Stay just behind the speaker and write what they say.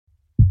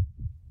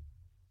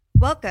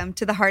Welcome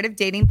to the Heart of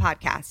Dating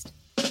podcast.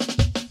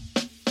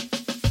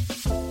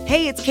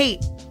 Hey, it's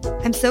Kate.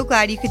 I'm so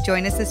glad you could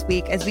join us this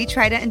week as we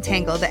try to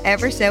untangle the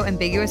ever so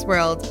ambiguous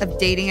world of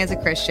dating as a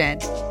Christian.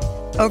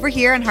 Over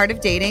here on Heart of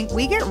Dating,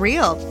 we get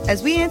real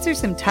as we answer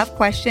some tough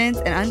questions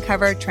and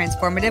uncover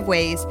transformative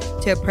ways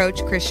to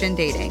approach Christian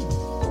dating.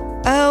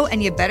 Oh,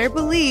 and you better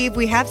believe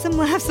we have some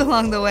laughs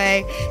along the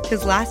way,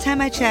 because last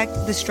time I checked,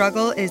 the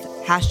struggle is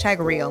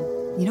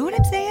 #real. You know what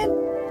I'm saying?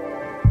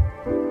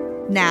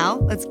 Now,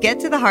 let's get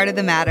to the heart of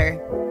the matter.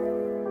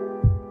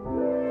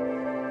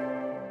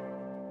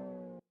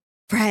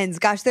 Friends,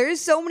 gosh, there is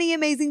so many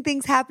amazing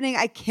things happening.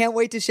 I can't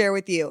wait to share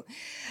with you.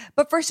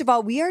 But first of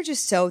all, we are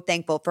just so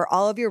thankful for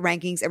all of your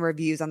rankings and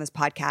reviews on this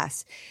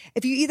podcast.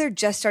 If you either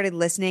just started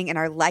listening and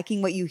are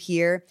liking what you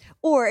hear,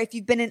 or if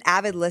you've been an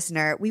avid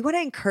listener, we want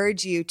to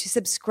encourage you to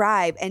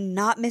subscribe and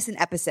not miss an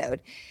episode.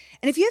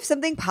 And if you have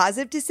something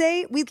positive to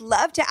say, we'd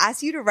love to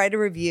ask you to write a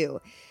review.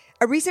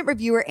 A recent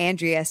reviewer,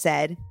 Andrea,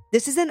 said,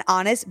 "This is an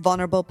honest,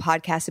 vulnerable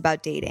podcast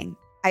about dating.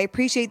 I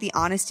appreciate the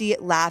honesty,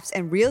 laughs,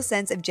 and real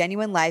sense of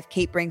genuine life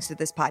Kate brings to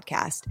this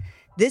podcast.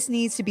 This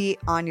needs to be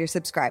on your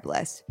subscribe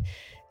list."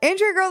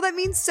 Andrea, girl, that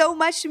means so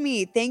much to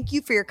me. Thank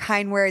you for your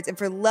kind words and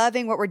for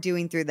loving what we're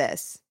doing through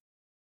this.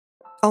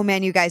 Oh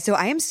man, you guys, so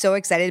I am so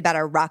excited about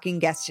our rocking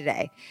guest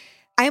today.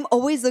 I am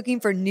always looking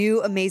for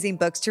new, amazing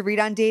books to read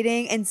on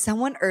dating, and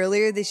someone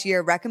earlier this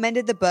year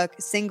recommended the book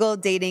Single,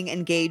 Dating,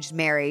 Engaged,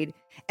 Married.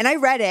 And I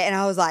read it and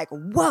I was like,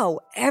 whoa,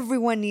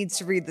 everyone needs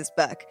to read this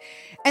book.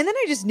 And then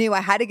I just knew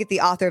I had to get the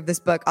author of this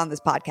book on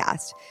this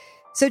podcast.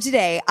 So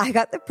today I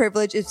got the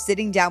privilege of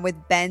sitting down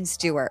with Ben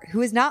Stuart,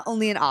 who is not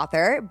only an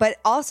author, but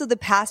also the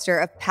pastor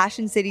of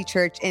Passion City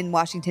Church in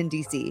Washington,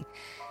 D.C.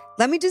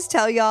 Let me just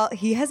tell y'all,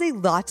 he has a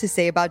lot to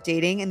say about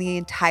dating and the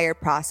entire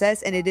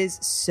process, and it is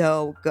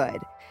so good.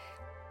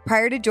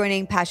 Prior to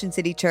joining Passion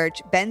City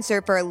Church, Ben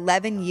served for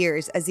 11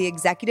 years as the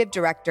executive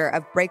director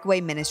of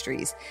Breakaway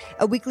Ministries,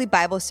 a weekly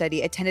Bible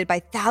study attended by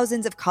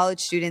thousands of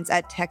college students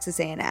at Texas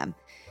A&M.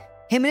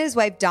 Him and his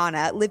wife,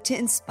 Donna, live to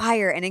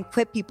inspire and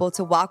equip people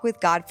to walk with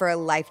God for a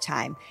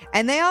lifetime.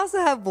 And they also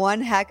have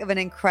one heck of an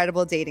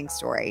incredible dating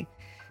story.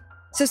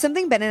 So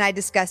something Ben and I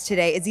discussed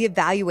today is the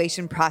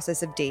evaluation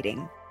process of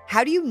dating.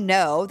 How do you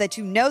know that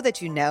you know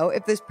that you know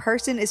if this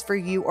person is for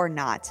you or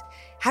not?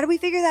 How do we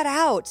figure that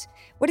out?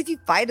 What if you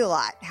fight a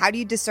lot? How do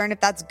you discern if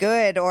that's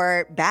good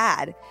or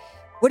bad?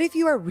 What if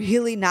you are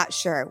really not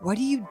sure? What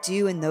do you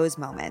do in those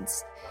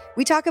moments?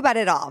 We talk about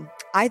it all.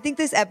 I think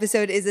this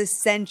episode is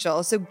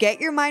essential, so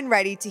get your mind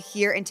ready to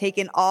hear and take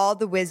in all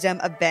the wisdom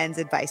of Ben's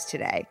advice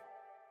today.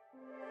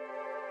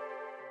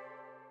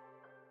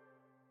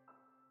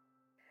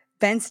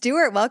 Ben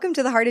Stuart, welcome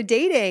to the Heart of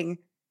Dating.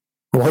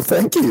 Well,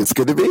 thank you. It's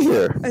good to be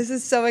here. This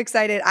is so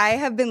excited. I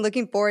have been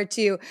looking forward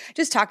to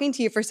just talking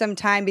to you for some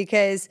time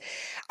because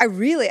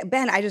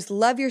Ben, I just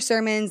love your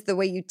sermons, the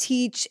way you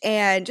teach.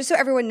 And just so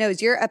everyone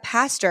knows, you're a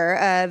pastor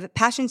of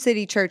Passion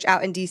City Church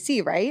out in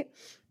DC, right?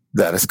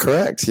 That is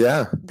correct.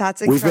 Yeah.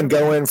 That's incredible. We've been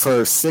going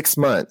for 6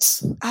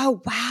 months.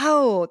 Oh,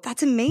 wow.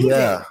 That's amazing.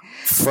 Yeah.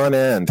 Front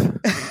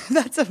end.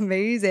 That's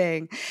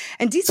amazing.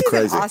 And DC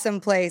is an awesome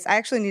place. I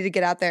actually need to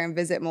get out there and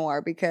visit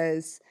more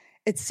because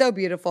it's so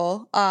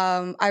beautiful.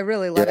 I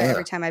really love it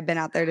every time I've been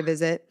out there to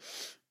visit.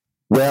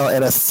 Well,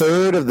 and a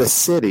third of the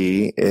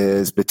city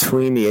is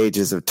between the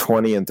ages of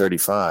 20 and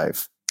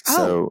 35. Oh.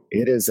 So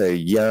it is a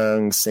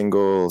young,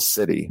 single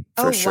city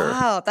for sure. Oh,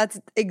 wow. That's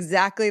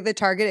exactly the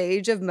target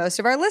age of most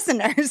of our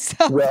listeners.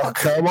 So. Well,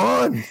 come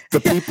on. The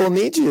people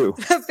need you.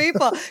 The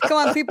people.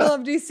 Come on, people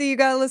of DC, you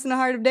got to listen to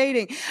Heart of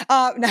Dating.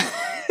 No.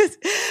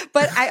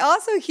 But I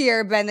also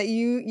hear, Ben, that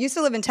you used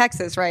to live in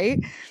Texas,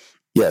 right?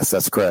 Yes,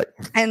 that's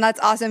correct. And that's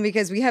awesome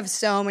because we have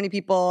so many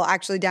people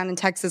actually down in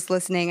Texas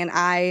listening. And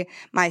I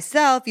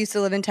myself used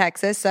to live in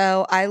Texas,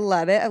 so I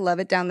love it. I love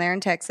it down there in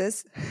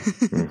Texas.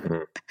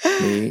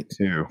 Mm-hmm. Me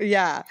too.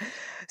 Yeah.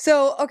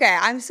 So, okay,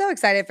 I'm so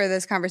excited for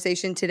this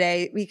conversation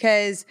today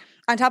because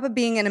on top of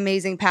being an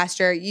amazing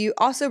pastor, you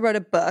also wrote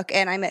a book,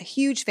 and I'm a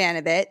huge fan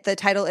of it. The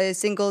title is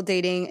Single,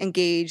 Dating,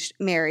 Engaged,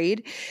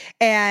 Married.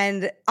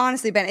 And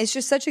honestly, Ben, it's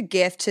just such a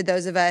gift to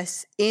those of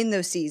us in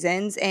those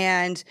seasons.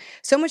 And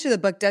so much of the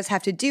book does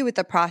have to do with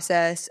the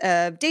process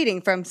of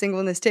dating from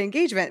singleness to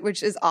engagement,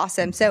 which is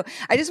awesome. So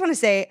I just want to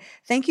say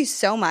thank you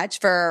so much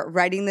for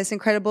writing this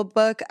incredible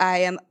book. I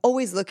am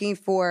always looking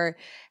for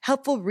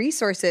helpful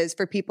resources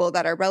for people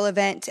that are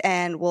relevant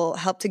and will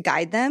help to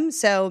guide them.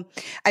 So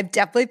I've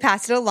definitely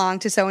passed it along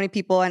to so many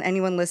people, and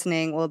anyone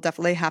listening will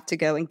definitely have to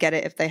go and get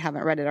it if they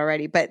haven't read it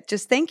already. But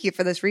just thank you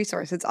for this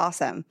resource. It's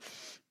awesome.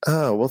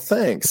 Oh, well,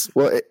 thanks.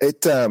 Well,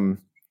 it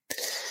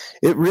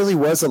really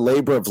was a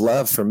labor of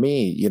love for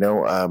me. You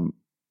know,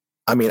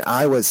 I mean,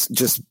 I was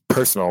just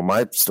personal,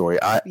 my story.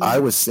 I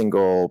was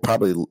single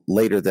probably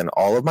later than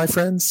all of my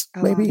friends,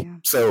 maybe. Wow, yeah.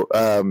 So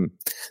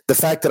the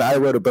fact that I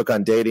wrote a book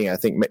on dating, I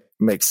think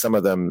makes some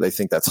of them, they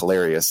think that's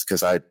hilarious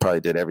because I probably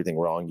did everything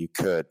wrong you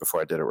could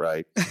before I did it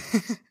right.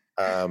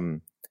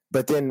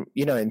 But then,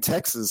 you know, in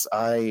Texas,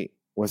 I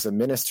was a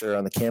minister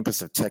on the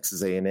campus of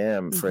Texas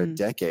A&M for a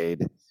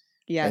decade.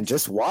 and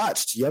just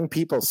watched young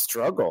people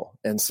struggle.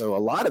 And so a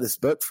lot of this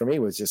book for me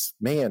was just,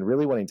 man,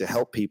 really wanting to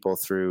help people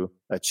through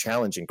a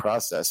challenging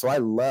process. So I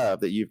love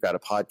that you've got a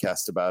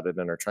podcast about it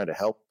and are trying to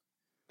help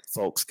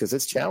folks because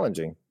it's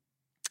challenging.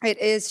 It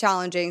is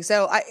challenging.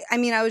 So I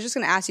mean, I was just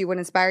going to ask you what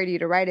inspired you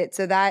to write it.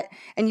 So that,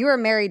 and you are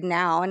married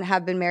now and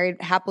have been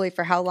married happily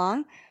for how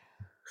long?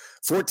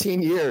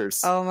 14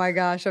 years. Oh my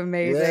gosh,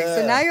 amazing. Yeah.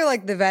 So now you're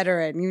like the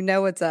veteran. You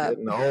know what's up.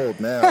 Getting old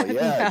now.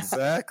 Yeah,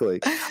 exactly.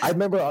 I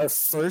remember our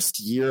first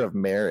year of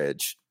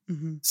marriage,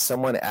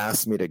 someone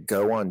asked me to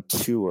go on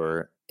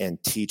tour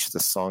and teach the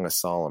Song of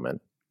Solomon.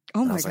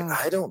 Oh my gosh.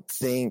 Like, I don't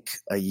think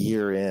a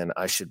year in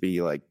I should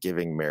be like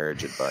giving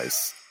marriage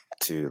advice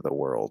to the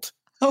world.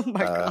 Oh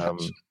my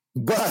gosh.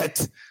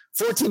 But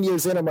 14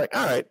 years in, I'm like,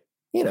 all right,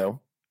 I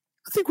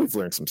think we've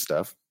learned some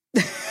stuff.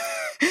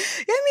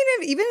 Yeah, I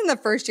mean, even in the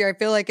first year, I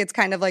feel like it's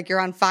kind of like you're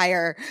on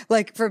fire,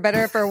 like for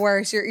better or for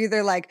worse. You're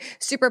either like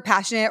super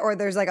passionate or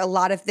there's like a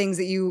lot of things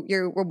that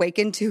you're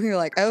awakened to. You're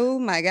like, oh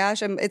my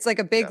gosh, it's like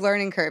a big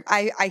learning curve.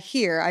 I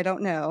hear, I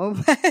don't know,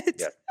 but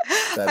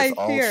that is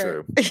all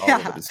true. All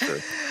of it is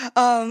true.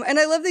 And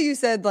I love that you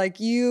said like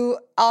you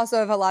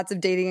also have lots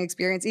of dating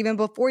experience. Even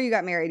before you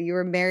got married, you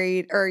were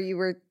married or you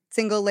were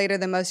single later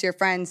than most of your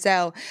friends.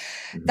 So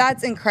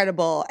that's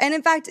incredible. And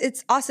in fact,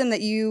 it's awesome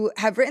that you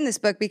have written this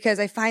book because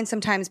I find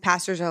sometimes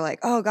pastors are like,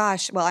 oh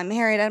gosh, well, I'm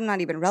married. I'm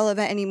not even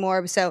relevant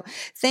anymore. So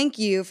thank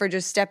you for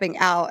just stepping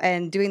out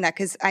and doing that.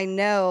 Cause I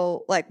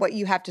know like what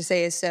you have to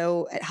say is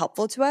so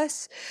helpful to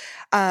us.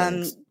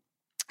 And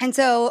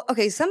so,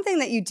 okay, something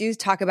that you do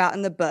talk about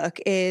in the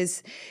book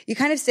is you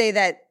kind of say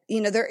that,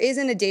 there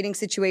isn't a dating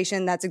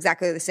situation that's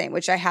exactly the same,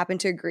 which I happen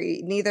to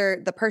agree.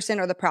 Neither the person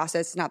or the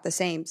process is not the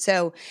same.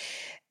 So,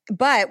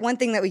 but one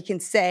thing that we can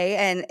say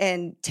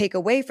and take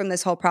away from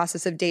this whole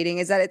process of dating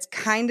is that it's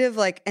kind of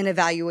like an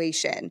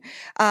evaluation.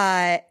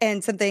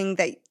 And something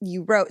that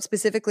you wrote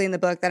specifically in the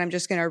book that I'm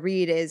just going to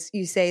read is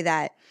you say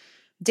that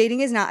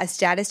dating is not a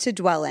status to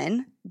dwell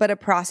in, but a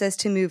process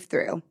to move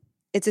through.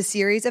 It's a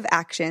series of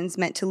actions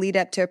meant to lead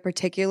up to a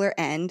particular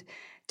end,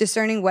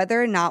 discerning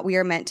whether or not we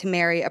are meant to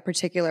marry a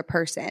particular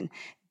person.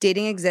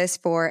 Dating exists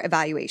for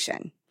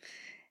evaluation.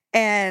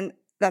 And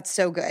that's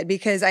so good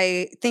because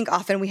I think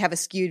often we have a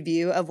skewed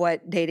view of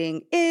what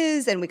dating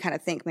is and we kind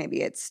of think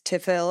maybe it's to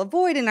fill a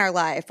void in our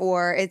life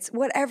or it's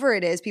whatever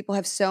it is. People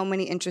have so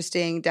many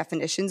interesting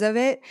definitions of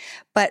it.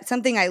 But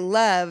something I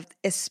love,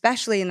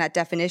 especially in that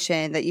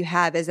definition that you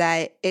have, is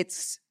that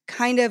it's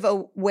kind of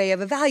a way of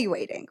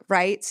evaluating,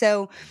 right?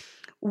 So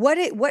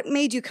what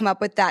made you come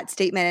up with that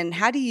statement and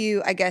how do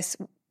you, I guess,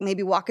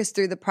 maybe walk us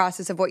through the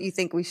process of what you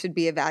think we should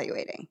be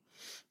evaluating?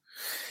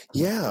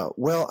 Yeah,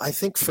 well, I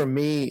think for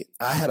me,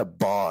 I had a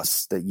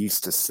boss that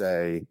used to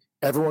say,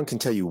 everyone can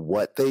tell you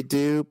what they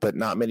do, but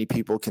not many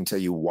people can tell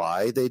you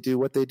why they do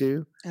what they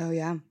do. Oh,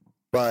 yeah.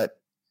 But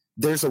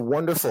there's a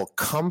wonderful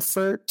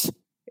comfort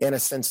and a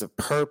sense of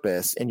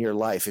purpose in your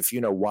life if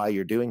you know why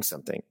you're doing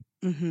something.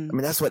 Mm-hmm. I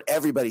mean, that's what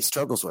everybody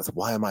struggles with.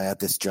 Why am I at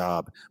this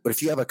job? But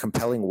if you have a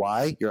compelling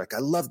why, you're like, I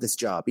love this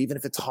job. Even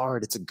if it's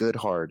hard, it's a good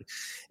hard.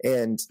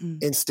 And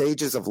in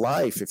stages of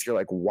life, if you're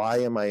like, why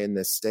am I in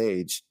this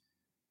stage?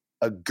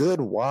 A good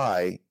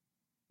why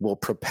will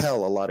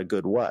propel a lot of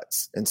good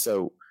whats. And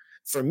so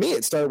for me,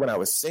 it started when I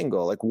was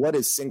single. Like, what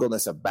is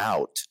singleness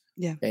about?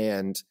 Yeah.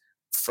 And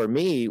for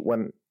me,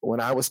 when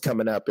I was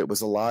coming up, it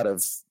was a lot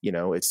of,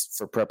 it's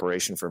for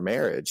preparation for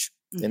marriage.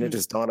 Mm-hmm. And it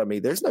just dawned on me,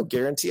 there's no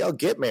guarantee I'll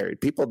get married.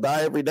 People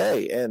die every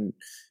day. And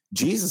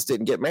Jesus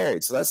didn't get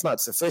married. So that's not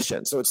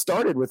sufficient. So it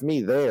started with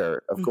me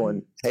there of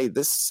going, hey,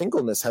 this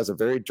singleness has a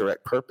very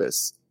direct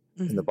purpose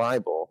in the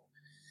Bible.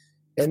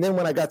 And then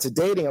when I got to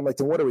dating, I'm like,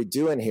 then what are we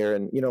doing here?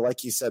 And,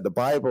 like you said, the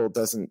Bible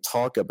doesn't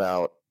talk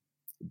about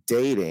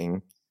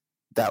dating.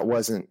 That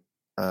wasn't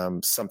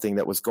something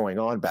that was going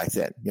on back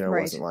then. It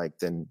wasn't like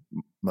then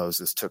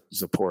Moses took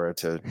Zipporah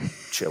to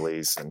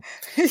Chili's and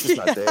it's just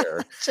not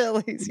there.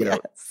 Chili's,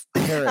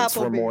 Parents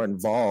were more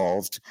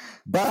involved.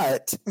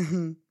 But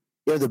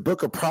the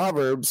book of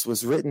Proverbs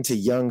was written to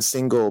young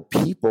single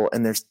people,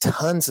 and there's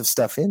tons of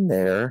stuff in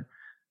there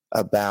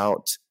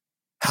about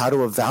how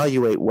to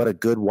evaluate what a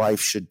good wife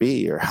should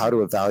be or how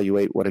to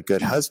evaluate what a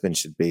good husband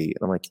should be. And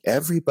I'm like,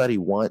 everybody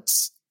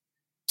wants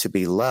to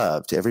be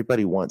loved.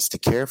 Everybody wants to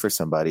care for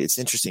somebody. It's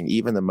interesting.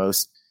 Even the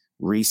most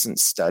recent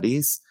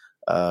studies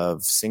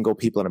of single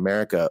people in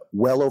America,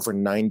 well over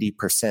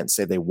 90%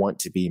 say they want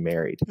to be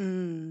married.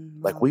 Wow.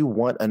 Like we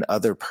want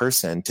another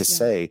person to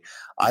say,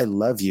 I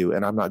love you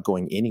and I'm not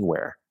going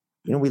anywhere.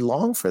 We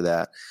long for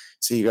that.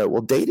 So you go,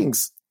 well,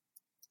 dating's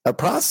a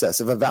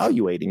process of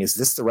evaluating, is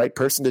this the right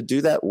person to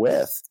do that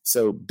with?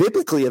 So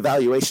biblically,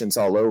 evaluation's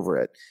all over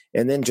it.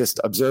 And then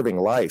just observing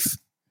life.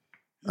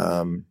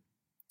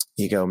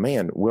 You go,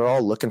 man, we're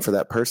all looking for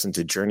that person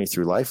to journey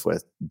through life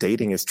with.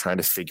 Dating is trying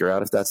to figure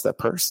out if that's that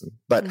person.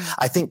 But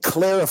I think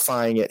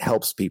clarifying it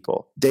helps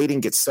people.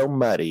 Dating gets so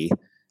muddy.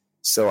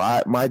 So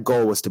my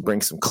goal was to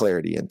bring some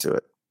clarity into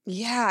it.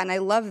 Yeah. And I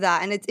love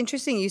that. And it's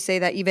interesting you say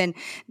that even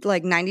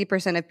like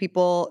 90% of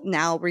people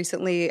now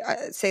recently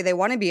say they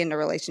want to be in a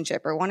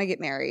relationship or want to get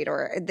married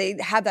or they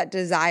have that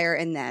desire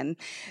in them.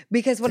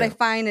 Because what I Yeah.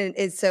 find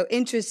is so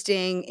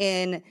interesting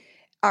in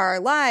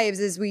our lives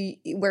is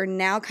we're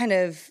now kind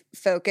of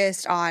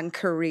focused on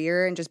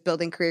career and just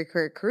building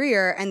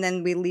career. And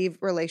then we leave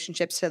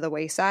relationships to the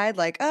wayside.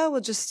 Like, oh,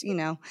 we'll just,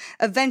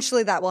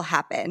 eventually that will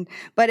happen.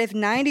 But if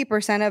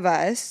 90% of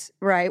us,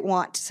 right,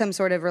 want some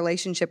sort of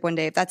relationship one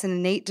day, if that's an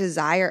innate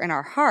desire in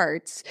our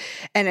hearts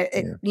and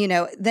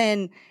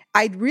then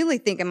I really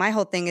think, and my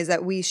whole thing is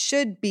that we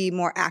should be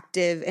more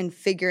active in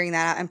figuring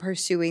that out and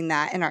pursuing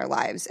that in our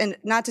lives. And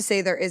not to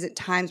say there isn't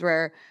times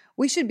where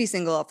we should be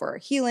single for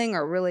healing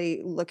or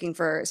really looking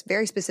for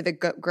very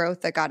specific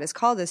growth that God has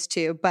called us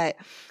to. But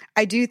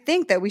I do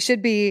think that we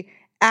should be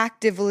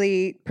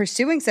actively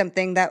pursuing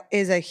something that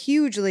is a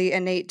hugely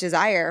innate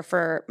desire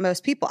for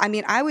most people. I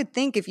mean, I would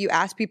think if you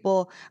ask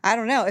people, I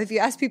don't know, if you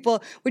ask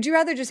people, would you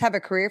rather just have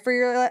a career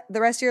for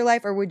the rest of your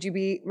life, or would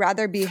you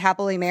rather be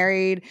happily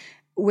married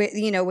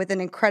with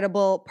an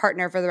incredible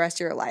partner for the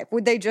rest of your life?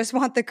 Would they just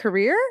want the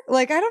career?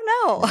 Like, I don't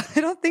know. I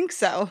don't think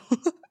so.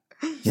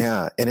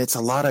 Yeah. And it's a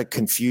lot of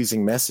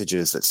confusing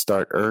messages that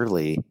start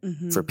early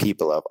for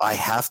people of, I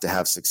have to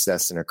have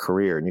success in a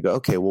career. And you go,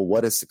 okay, well,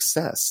 what is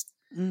success?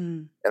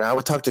 And I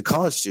would talk to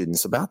college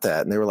students about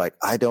that. And they were like,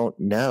 I don't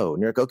know.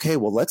 And you're like, okay,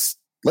 well, let's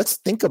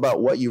think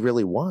about what you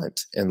really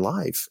want in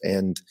life.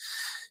 And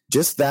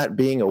just that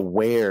being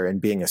aware and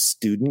being a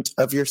student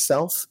of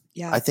yourself,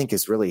 I think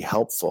is really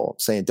helpful.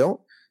 Saying,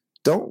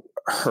 don't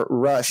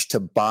rush to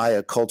buy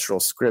a cultural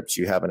script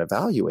you haven't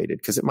evaluated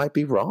because it might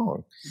be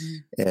wrong.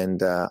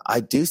 And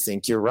I do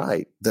think you're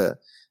right. The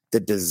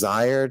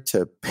desire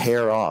to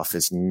pair off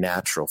is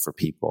natural for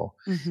people.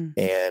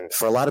 And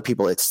for a lot of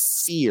people,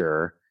 it's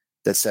fear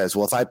that says,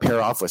 well, if I pair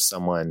off with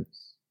someone,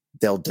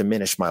 they'll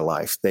diminish my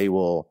life. They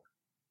will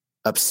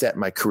upset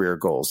my career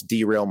goals,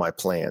 derail my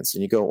plans.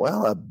 And you go,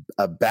 well,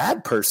 a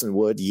bad person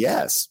would,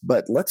 yes,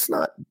 but let's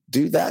not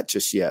do that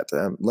just yet.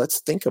 Let's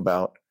think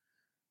about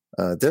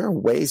there are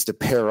ways to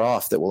pair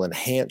off that will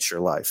enhance your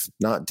life,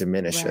 not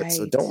diminish it.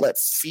 So don't let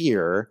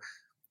fear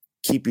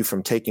keep you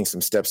from taking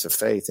some steps of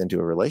faith into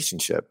a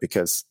relationship,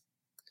 because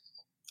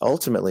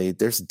ultimately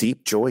there's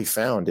deep joy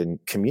found in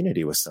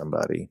community with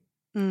somebody.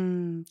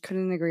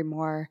 Couldn't agree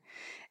more.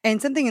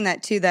 And something in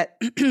that too that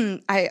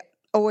I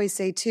always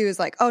say too is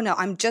like, oh no,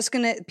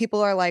 people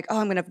are like, oh,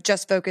 I'm going to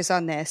just focus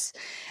on this.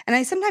 And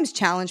I sometimes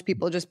challenge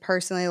people just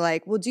personally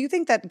like, well, do you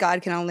think that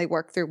God can only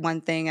work through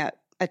one thing at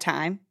a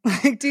time?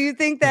 Like, do you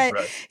think that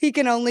he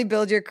can only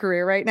build your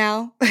career right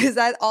now? Is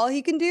that all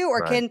he can do?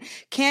 Or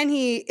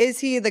is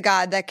he the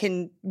God that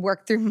can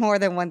work through more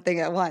than one thing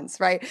at once?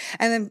 Right.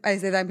 And then I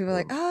say that and people are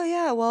like, oh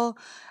yeah, well,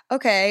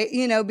 okay.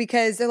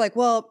 Because they're like,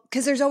 well,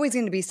 because there's always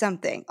going to be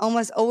something,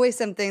 almost always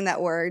something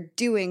that we're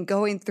doing,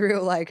 going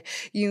through, like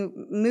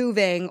you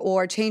moving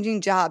or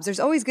changing jobs. There's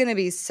always going to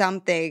be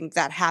something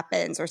that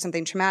happens or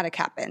something traumatic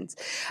happens.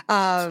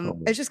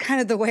 It's just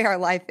kind of the way our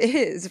life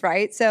is.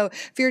 Right. So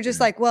if you're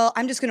just like, well,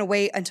 I'm just going to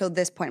wait until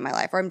this point in my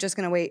life, or I'm just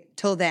going to wait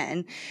till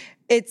then,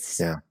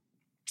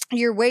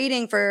 you're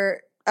waiting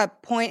for a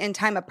point in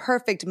time, a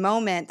perfect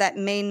moment that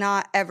may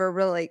not ever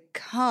really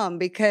come,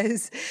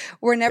 because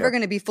we're never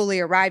going to be fully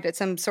arrived at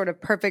some sort of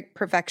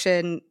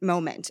perfection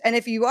moment. And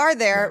if you are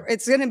there,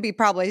 it's going to be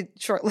probably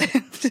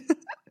short-lived.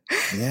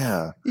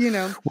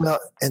 Well,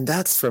 and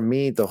that's for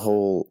me, the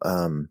whole,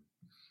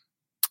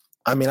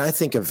 I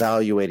think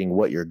evaluating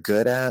what you're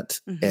good at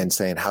and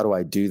saying, how do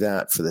I do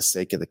that for the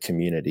sake of the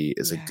community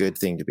is a good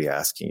thing to be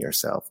asking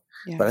yourself.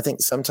 But I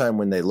think sometime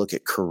when they look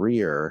at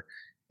career,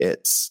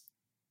 it's,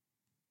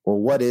 well,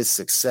 what is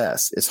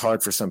success? It's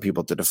hard for some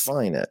people to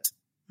define it.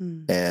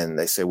 And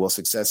they say, well,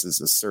 success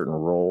is a certain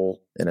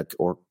role in an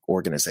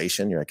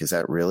organization. You're like, is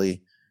that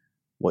really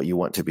what you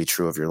want to be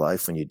true of your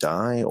life when you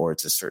die? Or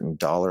it's a certain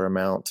dollar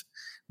amount?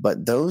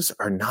 But those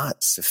are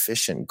not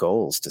sufficient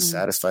goals to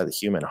satisfy the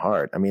human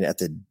heart. I mean, at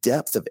the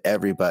depth of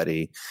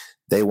everybody,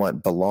 they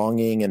want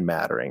belonging and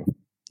mattering.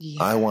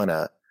 I want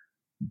to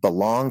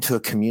belong to a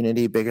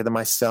community bigger than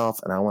myself,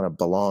 and I want to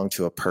belong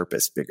to a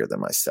purpose bigger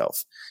than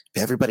myself.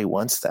 Everybody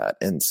wants that.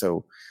 And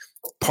so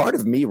part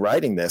of me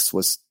writing this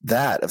was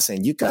that of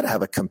saying, you've got to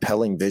have a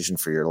compelling vision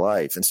for your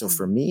life. And so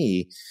for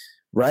me,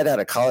 right out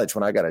of college,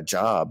 when I got a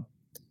job,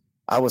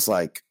 I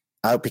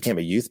became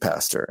a youth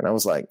pastor. And I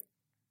was like,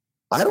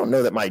 I don't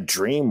know that my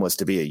dream was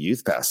to be a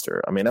youth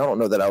pastor. I mean, I don't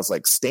know that I was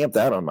like stamped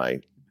out on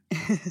my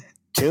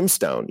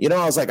tombstone.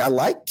 I was like, I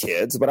like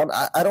kids, but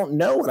I don't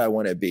know what I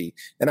want to be.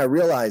 And I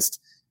realized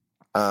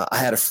I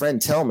had a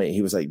friend tell me,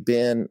 he was like,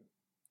 Ben,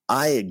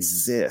 I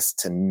exist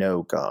to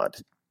know God.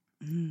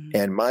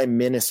 And my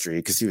ministry,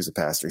 because he was a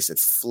pastor, he said,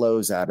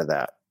 flows out of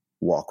that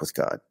walk with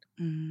God.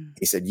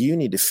 He said, you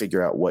need to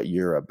figure out what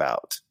you're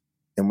about.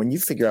 And when you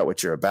figure out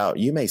what you're about,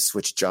 you may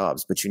switch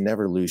jobs, but you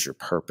never lose your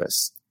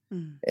purpose.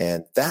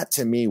 And that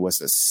to me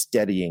was a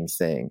steadying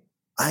thing.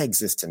 I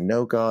exist to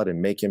know God and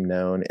make him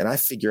known. And I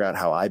figure out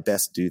how I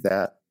best do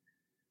that.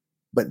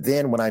 But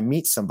then when I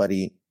meet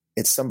somebody,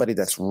 it's somebody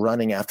that's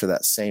running after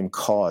that same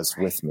cause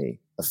with me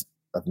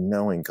of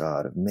knowing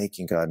God, of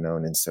making God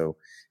known. And so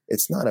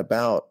it's not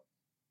about,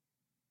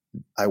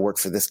 I work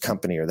for this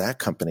company or that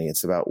company.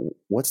 It's about,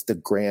 what's the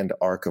grand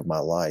arc of my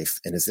life?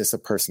 And is this a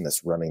person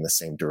that's running the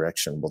same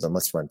direction? Well, then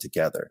let's run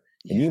together.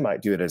 Yeah. And you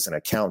might do it as an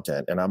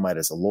accountant and I might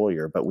as a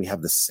lawyer, but we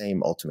have the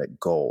same ultimate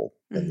goal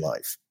in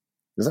life.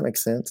 Does that make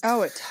sense?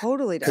 Oh, it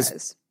totally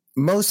does.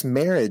 Most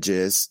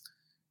marriages,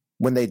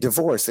 when they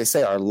divorce, they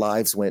say our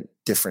lives went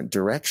different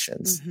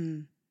directions. Mm-hmm.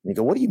 And you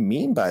go, what do you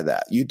mean by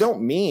that? You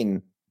don't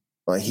mean,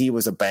 well, he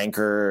was a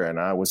banker and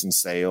I was in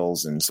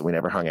sales and so we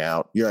never hung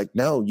out. You're like,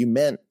 no, you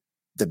meant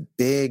the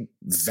big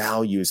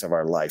values of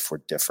our life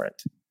were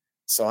different.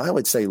 So I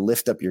would say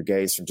lift up your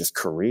gaze from just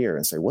career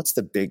and say, what's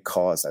the big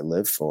cause I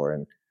live for?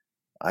 And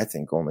I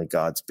think only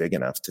God's big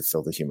enough to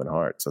fill the human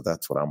heart. So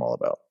that's what I'm all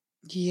about.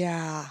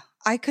 Yeah,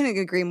 I couldn't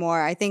agree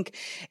more. I think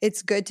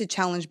it's good to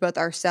challenge both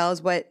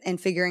ourselves and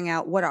figuring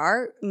out what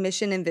our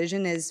mission and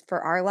vision is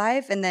for our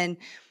life. And then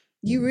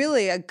you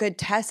really, a good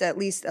test, at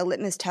least a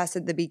litmus test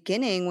at the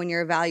beginning when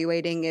you're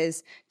evaluating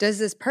is, does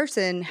this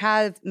person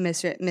have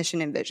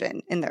mission and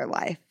vision in their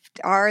life?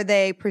 Are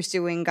they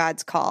pursuing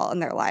God's call in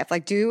their life?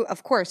 Like, do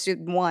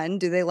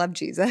they love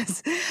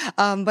Jesus?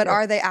 But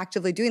are they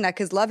actively doing that?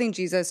 Because loving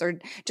Jesus or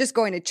just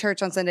going to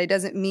church on Sunday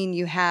doesn't mean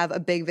you have a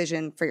big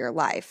vision for your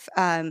life.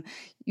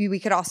 We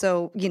could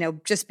also,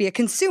 just be a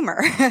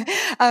consumer.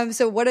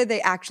 So what are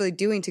they actually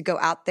doing to go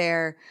out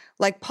there,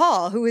 like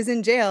Paul, who was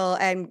in jail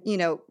and,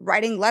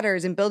 writing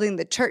letters and building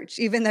the church,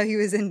 even though he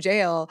was in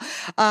jail?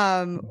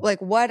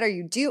 Like, what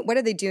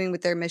are they doing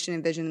with their mission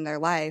and vision in their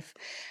life?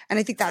 And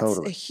I think that's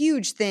a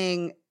huge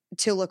thing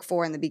to look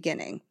for in the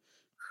beginning.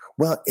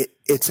 Well,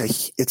 it's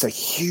a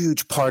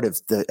huge part of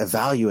the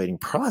evaluating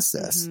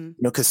process,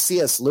 because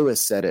C.S.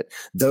 Lewis said it,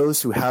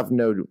 those who have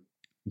no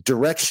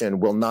direction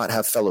will not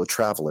have fellow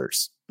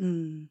travelers.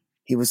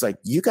 He was like,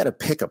 you got to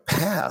pick a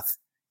path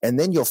and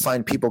then you'll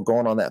find people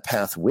going on that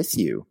path with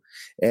you.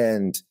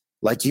 And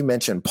like you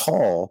mentioned,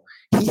 Paul,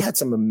 he had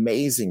some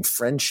amazing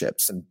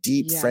friendships, some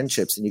deep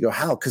friendships. And you go,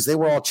 how? Because they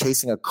were all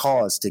chasing a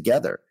cause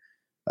together.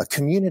 A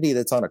community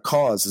that's on a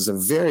cause is a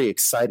very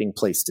exciting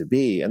place to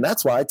be. And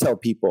that's why I tell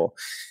people,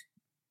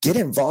 get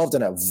involved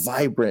in a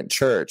vibrant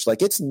church.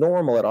 Like, it's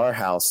normal at our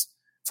house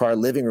for our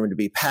living room to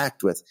be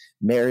packed with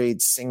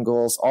married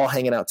singles, all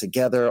hanging out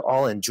together,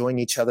 all enjoying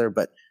each other.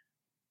 But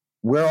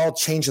we're all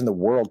changing the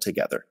world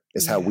together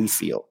is how we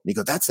feel. And you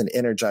go, that's an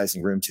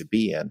energizing room to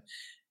be in.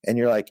 And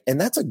you're like,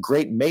 and that's a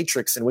great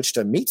matrix in which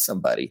to meet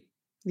somebody.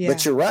 Yeah.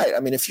 But you're right.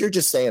 I mean, if you're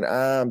just saying,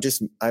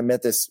 I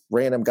met this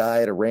random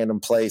guy at a random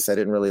place I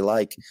didn't really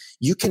like,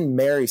 you can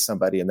marry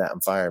somebody in that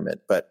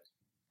environment. But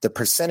the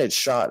percentage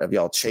shot of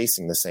y'all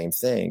chasing the same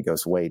thing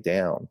goes way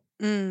down.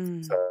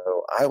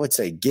 So I would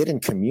say get in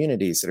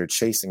communities that are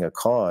chasing a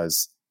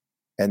cause,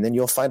 and then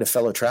you'll find a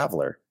fellow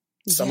traveler.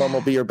 Some of them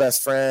will be your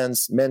best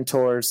friends,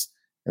 mentors,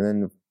 and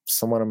then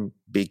some of them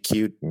be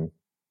cute and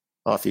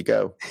off you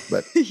go.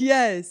 But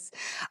yes,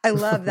 I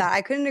love that.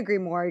 I couldn't agree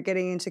more.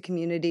 Getting into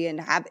community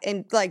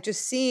and like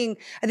just seeing,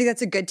 I think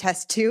that's a good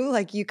test too.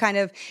 Like, you kind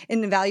of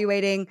in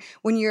evaluating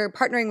when you're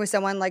partnering with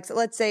someone, like, so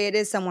let's say it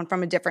is someone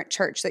from a different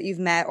church that you've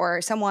met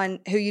or someone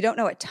who you don't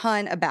know a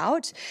ton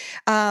about.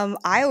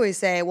 I always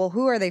say, well,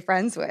 who are they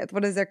friends with?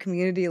 What does their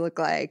community look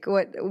like? Who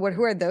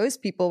are those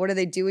people? What are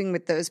they doing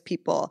with those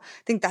people?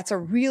 I think that's a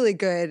really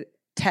good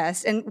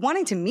test, and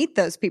wanting to meet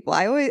those people.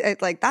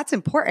 That's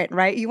important,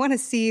 right? You want to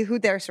see who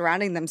they're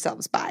surrounding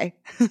themselves by.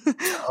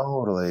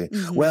 Totally.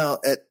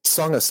 Well, at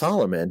Song of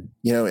Solomon,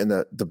 in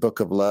the book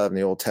of love in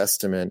the Old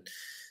Testament,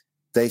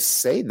 they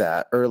say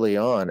that early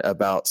on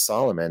about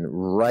Solomon,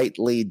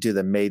 rightly do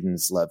the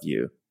maidens love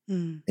you.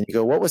 And you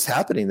go, what was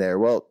happening there?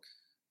 Well,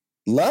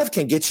 love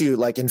can get you,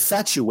 like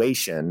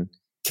infatuation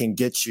can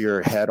get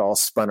your head all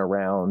spun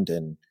around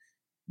and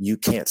you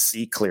can't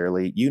see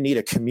clearly. You need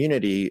a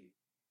community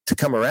to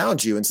come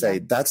around you and say,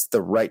 that's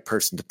the right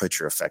person to put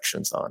your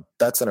affections on.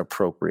 That's an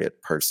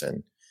appropriate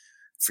person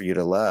for you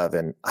to love.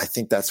 And I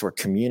think that's where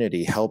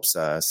community helps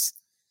us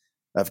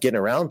of getting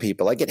around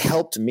people. Like, it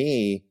helped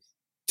me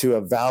to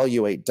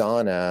evaluate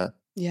Donna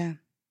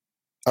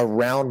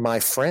around my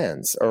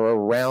friends or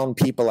around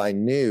people I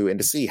knew, and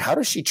to see, how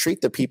does she treat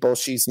the people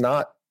she's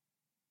not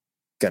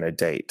going to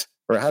date?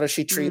 Or how does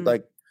she treat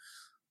like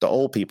the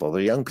old people,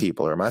 the young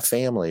people, or my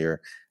family,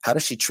 or how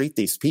does she treat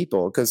these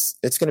people? Because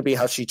it's going to be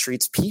how she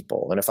treats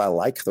people. And if I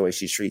like the way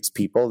she treats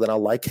people, then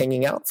I'll like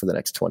hanging out for the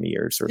next 20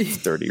 years or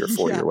 30 or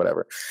 40 or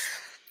whatever.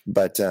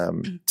 But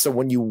so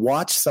when you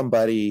watch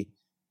somebody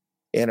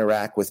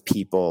interact with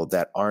people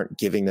that aren't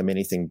giving them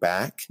anything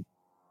back,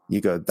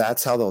 you go,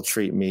 that's how they'll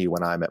treat me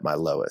when I'm at my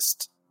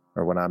lowest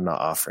or when I'm not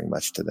offering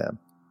much to them.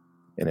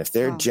 And if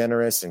they're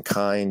generous and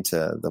kind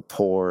to the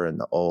poor and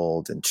the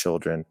old and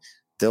children,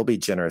 they'll be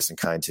generous and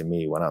kind to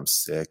me when I'm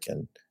sick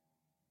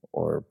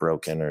or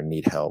broken or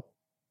need help.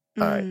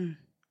 All right. And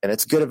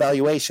it's good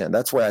evaluation.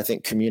 That's where I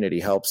think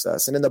community helps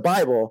us. And in the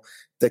Bible,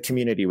 the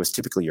community was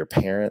typically your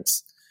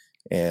parents.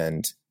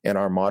 And in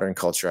our modern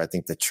culture, I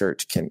think the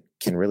church can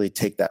really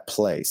take that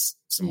place.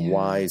 Some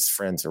wise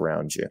friends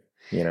around you.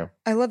 you know?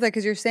 I love that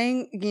because you're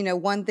saying,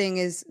 one thing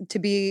is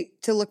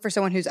to look for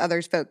someone who's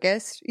others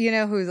focused,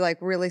 who's like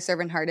really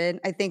servant hearted.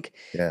 I think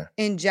Yeah.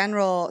 in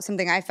general,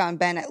 something I found,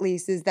 Ben, at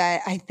least, is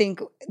that I think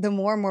the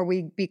more and more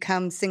we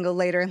become single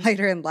later and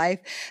later in life,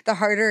 the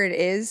harder it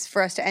is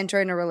for us to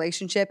enter in a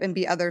relationship and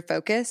be other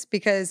focused,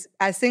 because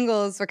as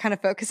singles, we're kind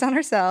of focused on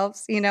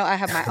ourselves. I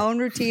have my own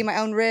routine, my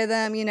own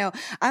rhythm,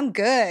 I'm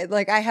good.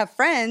 Like I have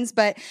friends,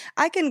 but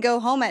I can go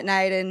home at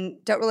night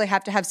and don't really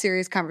have to have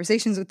serious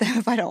conversations with them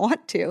if I don't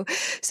want to.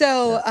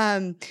 So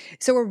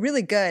we're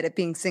really good at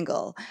being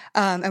single,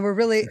 and we're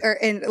really,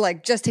 and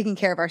like just taking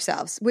care of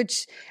ourselves,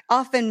 which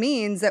often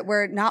means that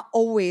we're not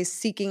always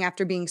seeking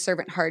after being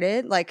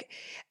servant-hearted.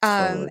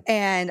 Totally.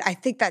 And I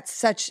think that's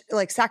such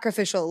like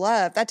sacrificial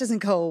love that doesn't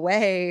go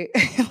away.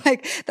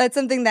 Like that's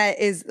something that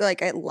is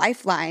like a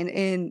lifeline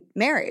in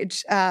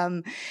marriage,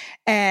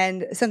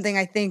 and something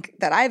I think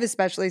that I've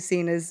especially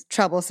seen is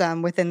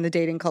troublesome within the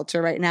dating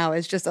culture right now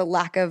is just a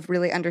lack of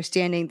really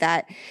understanding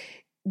that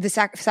the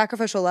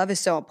sacrificial love is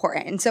so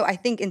important. And so I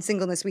think in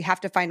singleness, we have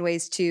to find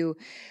ways to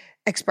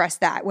express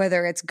that,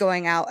 whether it's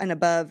going out and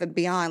above and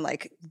beyond,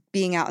 like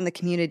being out in the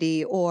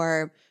community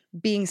or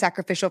being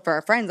sacrificial for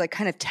our friends, like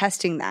kind of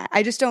testing that.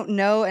 I just don't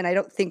know. And I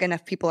don't think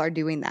enough people are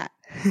doing that.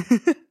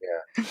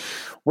 Yeah.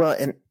 Well,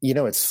 and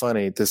it's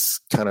funny, this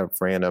kind of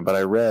random, but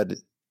I read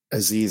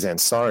Aziz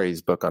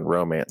Ansari's book on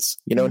romance,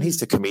 and he's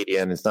a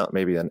comedian. He's not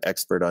maybe an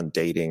expert on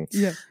dating,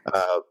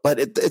 but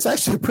it's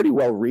actually a pretty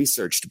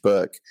well-researched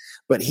book.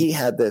 But he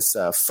had this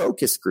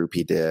focus group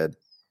he did,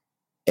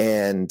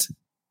 and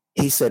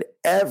he said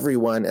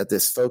everyone at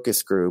this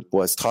focus group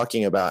was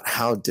talking about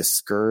how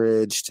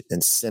discouraged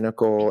and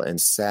cynical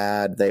and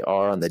sad they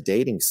are on the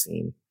dating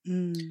scene.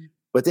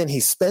 But then he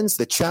spends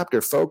the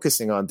chapter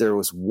focusing on there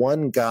was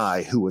one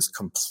guy who was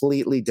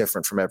completely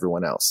different from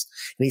everyone else.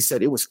 And he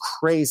said it was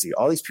crazy.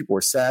 All these people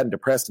were sad and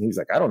depressed. And he was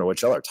like, I don't know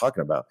what y'all are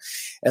talking about.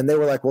 And they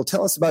were like, well,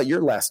 tell us about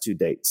your last 2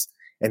 dates.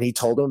 And he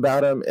told them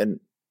about him. And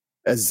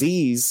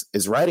Aziz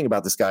is writing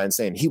about this guy and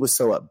saying he was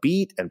so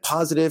upbeat and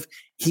positive.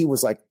 He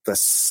was like the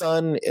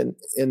sun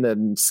in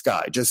the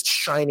sky, just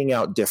shining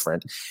out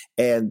different.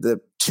 And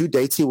the 2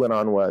 dates he went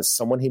on was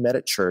someone he met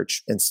at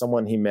church and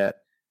someone he met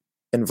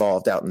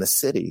involved out in the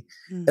city.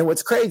 And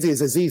what's crazy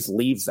is Aziz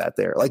leaves that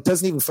there, like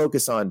doesn't even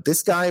focus on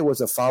this guy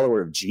was a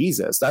follower of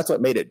Jesus. That's what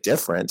made it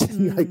different.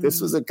 Like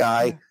this was a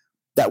guy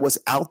that was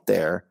out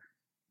there,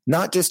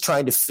 not just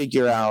trying to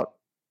figure out,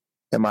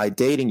 am I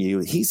dating you?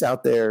 He's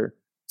out there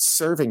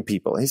serving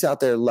people. He's out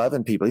there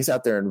loving people. He's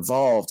out there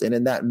involved. And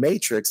in that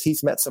matrix,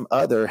 he's met some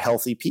other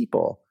healthy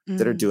people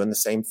that are doing the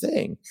same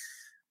thing.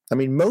 I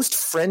mean, most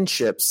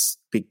friendships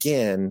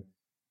begin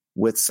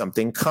with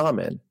something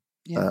common.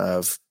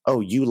 Of, oh,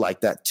 you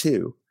like that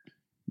too.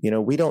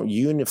 We don't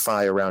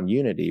unify around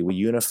unity. We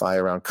unify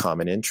around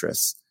common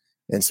interests.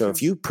 And so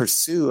if you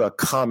pursue a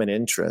common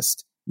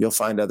interest, you'll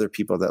find other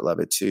people that love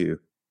it too.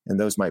 And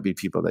those might be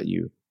people that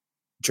you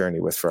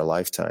journey with for a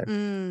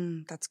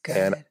lifetime. That's good.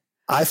 And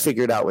I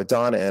figured out with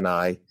Donna and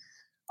I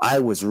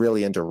was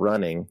really into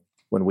running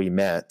when we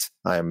met.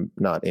 I'm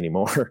not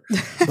anymore,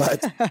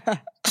 but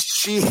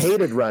she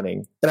hated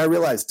running. And I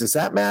realized, does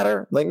that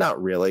matter? Like, not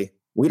really.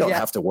 We don't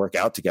have to work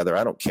out together.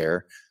 I don't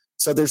care.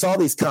 So there's all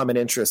these common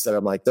interests that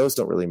I'm like, those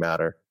don't really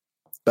matter.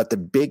 But the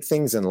big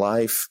things in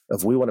life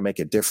of we want to make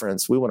a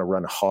difference. We want to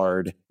run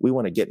hard. We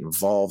want to get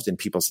involved in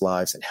people's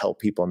lives and help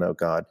people know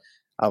God.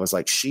 I was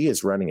like, she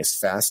is running as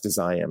fast as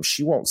I am.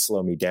 She won't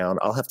slow me down.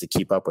 I'll have to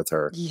keep up with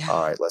her. Yeah.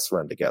 All right, let's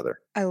run together.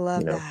 I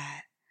love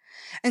that.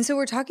 And so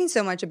we're talking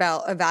so much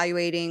about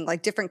evaluating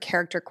like different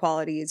character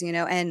qualities,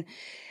 and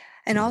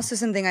also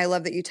something I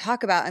love that you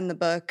talk about in the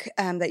book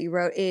that you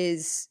wrote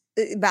is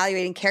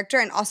evaluating character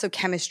and also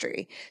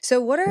chemistry. So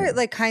what are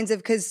like kinds of,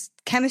 because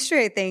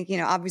chemistry, I think,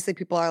 obviously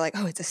people are like,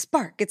 oh, it's a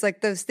spark. It's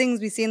like those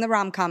things we see in the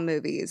rom-com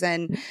movies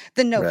and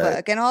the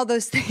Notebook and all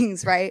those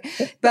things, right?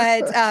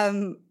 But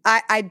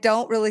I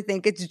don't really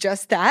think it's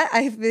just that.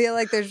 I feel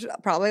like there's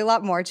probably a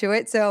lot more to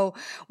it. So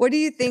what do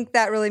you think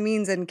that really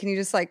means? And can you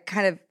just like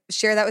kind of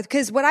share that with,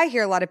 because what I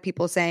hear a lot of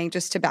people saying,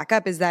 just to back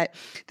up, is that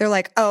they're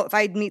like, oh, if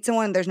I meet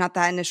someone, there's not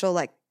that initial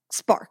like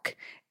spark,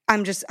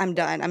 I'm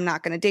done. I'm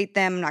not going to date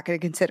them. I'm not going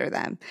to consider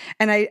them.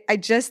 And I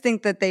just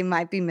think that they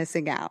might be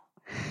missing out.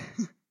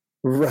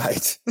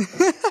 Right.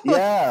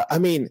 Yeah. I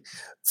mean,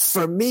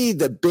 for me,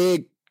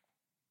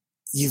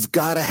 you've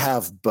got to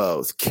have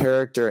both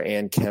character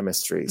and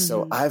chemistry.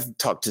 So I've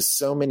talked to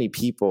so many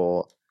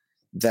people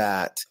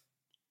that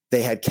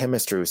they had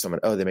chemistry with someone.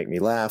 Oh, they make me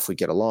laugh. We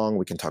get along.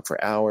 We can talk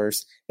for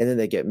hours. And then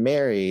they get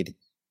married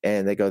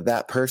and they go,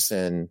 that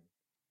person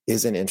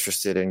isn't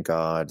interested in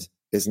God,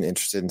 isn't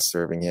interested in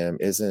serving him,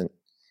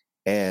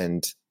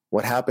 and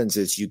what happens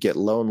is you get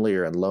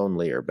lonelier and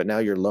lonelier, but now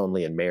you're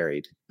lonely and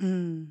married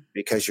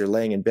because you're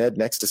laying in bed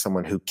next to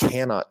someone who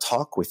cannot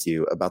talk with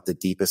you about the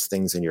deepest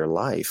things in your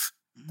life.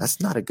 That's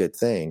not a good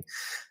thing.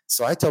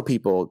 So I tell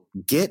people,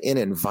 get in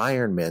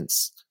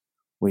environments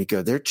where you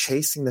go, they're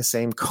chasing the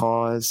same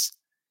cause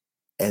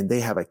and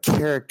they have a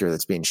character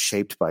that's being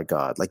shaped by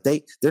God. Like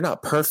they're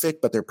not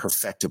perfect, but they're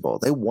perfectible.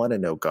 They want to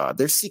know God.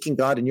 They're seeking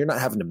God, and you're not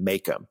having to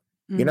make them.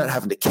 You're not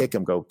having to kick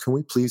them, go, can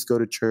we please go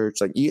to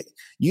church? Like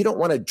you don't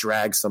want to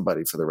drag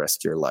somebody for the rest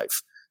of your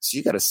life. So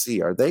you got to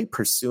see, are they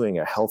pursuing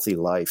a healthy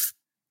life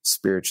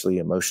spiritually,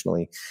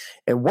 emotionally?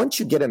 And once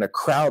you get in a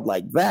crowd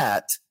like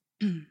that,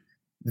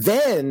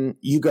 then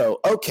you go,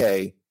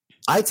 okay,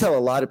 I tell a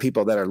lot of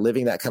people that are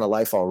living that kind of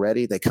life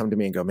already, they come to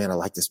me and go, man, I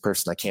like this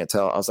person. I can't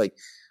tell. I was like,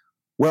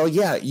 well,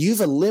 yeah, you've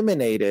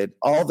eliminated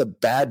all the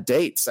bad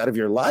dates out of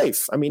your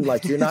life. I mean,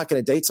 like, you're not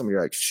going to date someone.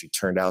 You're like, she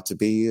turned out to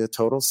be a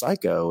total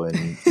psycho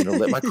and,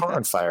 lit my car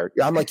on fire.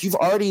 I'm like, you've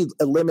already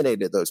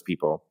eliminated those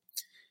people.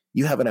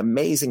 You have an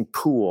amazing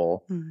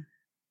pool.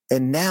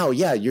 And now,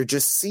 yeah, you're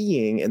just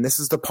seeing, and this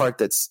is the part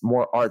that's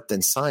more art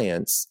than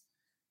science.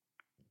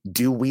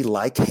 Do we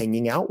like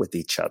hanging out with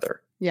each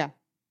other? Yeah.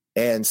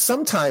 And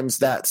sometimes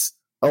that's,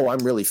 oh, I'm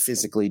really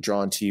physically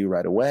drawn to you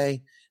right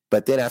away.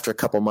 But then after a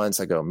couple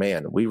months, I go,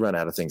 man, we run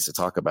out of things to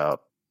talk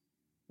about.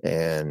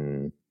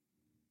 And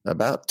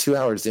about 2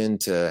 hours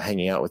into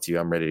hanging out with you,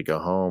 I'm ready to go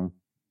home.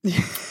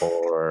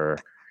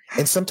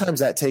 And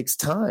sometimes that takes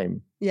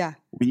time. Yeah.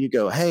 Where you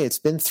go, hey, it's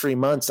been 3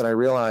 months and I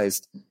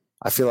realized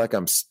I feel like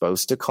I'm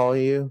supposed to call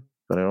you,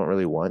 but I don't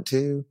really want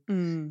to.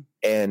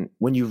 And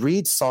when you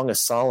read Song of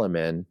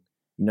Solomon,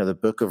 the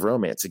book of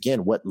romance,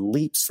 again, what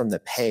leaps from the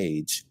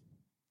page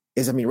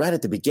is, right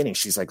at the beginning,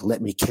 she's like,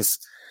 let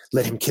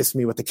him kiss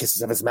me with the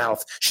kisses of his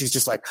mouth. She's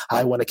just like,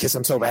 I want to kiss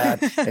him so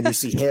bad. And you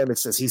see him, it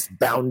says he's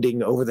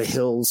bounding over the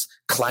hills,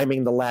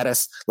 climbing the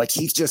lattice. Like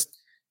he's just,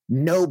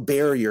 no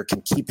barrier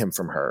can keep him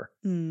from her.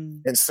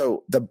 And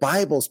so the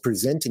Bible's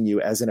presenting you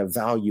as an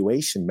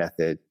evaluation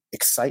method,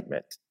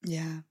 excitement.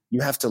 Yeah.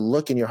 You have to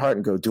look in your heart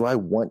and go, do I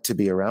want to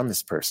be around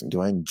this person?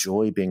 Do I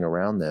enjoy being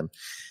around them?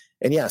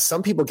 And yeah,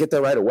 some people get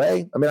there right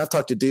away. I've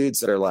talked to dudes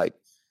that are like,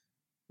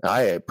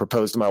 I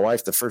proposed to my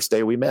wife the first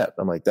day we met.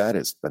 I'm like, that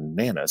is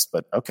bananas,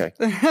 but okay.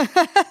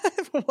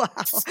 Wow.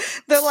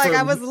 They're like,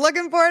 I was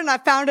looking for it and I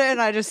found it and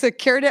I just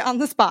secured it on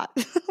the spot.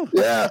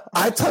 Yeah.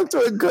 I talked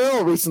to a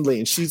girl recently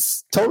and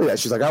she's told me that.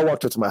 She's like, I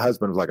walked up to my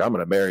husband and was like, I'm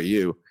going to marry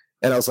you.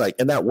 And I was like,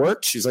 and that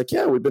worked? She's like,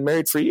 yeah, we've been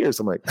married for years.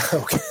 I'm like,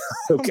 okay.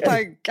 Oh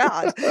my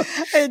God.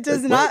 It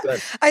does not.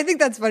 I think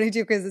that's funny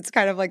too, because it's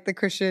kind of like the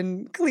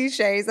Christian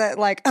cliches that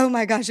like, oh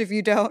my gosh, if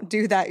you don't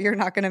do that, you're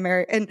not going to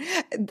marry. And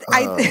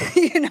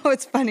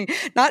it's funny.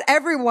 Not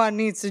everyone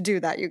needs to do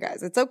that, you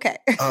guys. It's okay.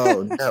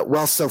 Oh, no.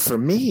 Well, so for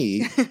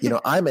me,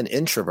 I'm an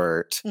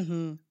introvert.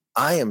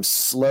 I am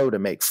slow to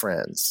make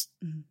friends.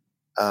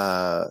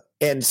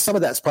 And some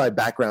of that's probably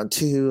background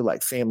too,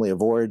 like family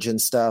of origin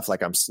stuff,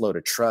 like I'm slow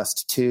to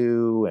trust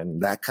too,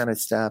 and that kind of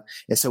stuff.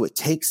 And so it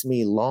takes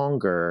me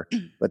longer,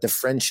 but the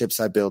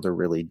friendships I build are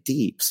really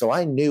deep. So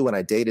I knew when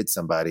I dated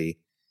somebody,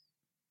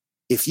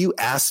 if you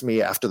ask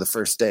me after the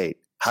first date,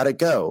 how'd it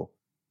go?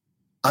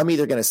 I'm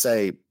either going to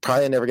say,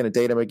 probably never going to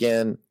date him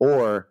again,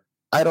 or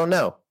I don't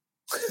know.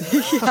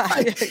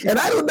 And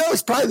I don't know,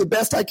 it's probably the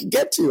best I could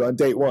get to on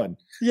date one.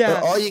 Yeah.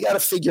 But all you got to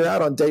figure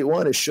out on date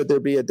one is, should there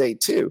be a date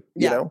two,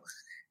 you know?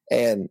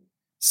 And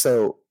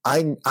so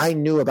I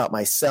knew about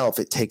myself,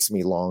 it takes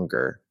me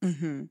longer.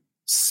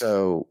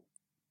 So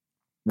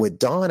with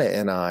Donna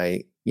and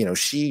I,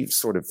 she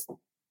sort of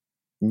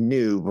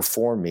knew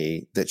before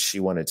me that she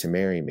wanted to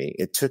marry me.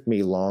 It took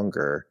me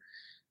longer,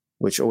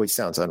 which always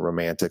sounds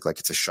unromantic, like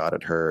it's a shot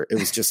at her. It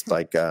was just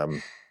like,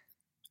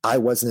 I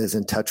wasn't as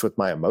in touch with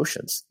my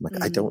emotions.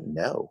 Like, I don't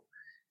know.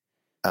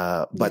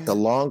 But the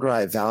longer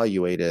I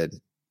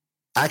evaluated,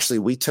 actually,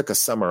 we took a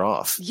summer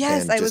off.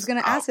 Yes, I was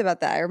going to ask about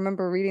that. I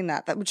remember reading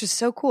that, which is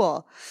so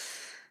cool.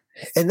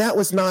 And that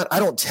was not, I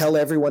don't tell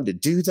everyone to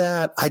do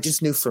that. I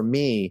just knew for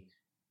me,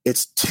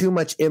 it's too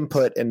much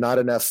input and not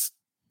enough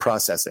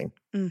processing.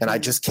 And I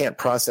just can't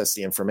process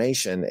the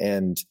information.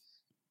 And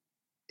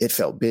it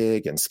felt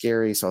big and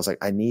scary. So I was like,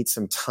 I need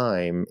some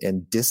time,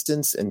 and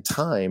distance and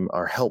time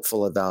are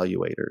helpful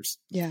evaluators.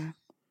 Yeah.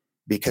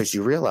 Because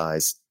you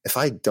realize, if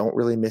I don't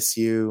really miss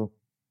you,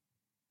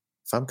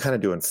 if I'm kind of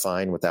doing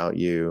fine without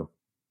you,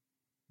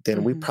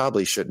 then we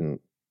probably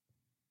shouldn't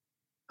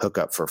hook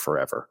up for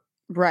forever.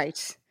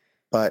 Right.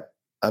 But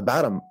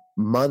about a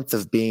month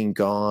of being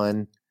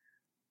gone,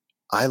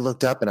 I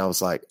looked up and I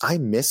was like, I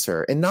miss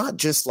her. And not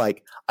just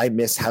like, I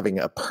miss having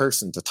a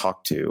person to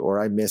talk to, or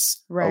I miss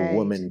a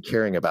woman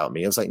caring about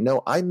me. I was like,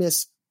 no, I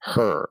miss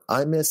her.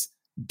 I miss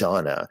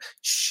Donna.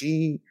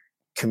 She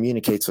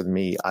communicates with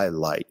me.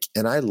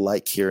 And I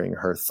like hearing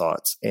her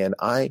thoughts. And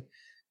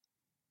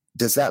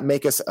does that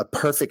make us a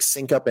perfect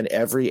sync up in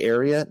every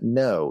area?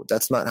 No,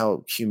 that's not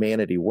how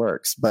humanity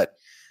works. But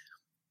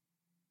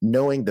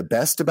knowing the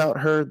best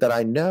about her that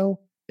I know,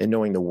 and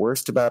knowing the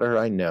worst about her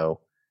I know,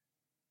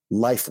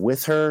 life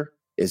with her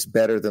is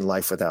better than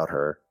life without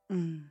her.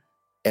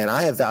 And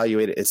I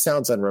evaluated, it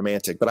sounds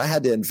unromantic, but I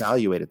had to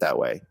evaluate it that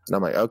way. And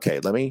I'm like, okay,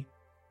 let me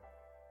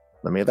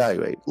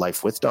evaluate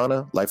life with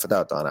Donna, life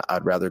without Donna.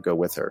 I'd rather go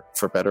with her,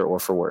 for better or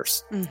for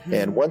worse.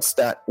 And once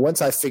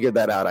I figured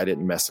that out, I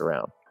didn't mess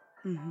around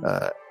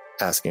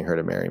asking her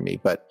to marry me,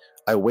 but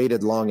I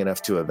waited long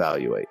enough to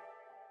evaluate.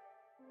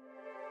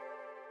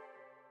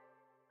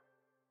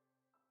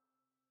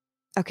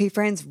 Okay,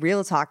 friends,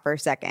 real talk for a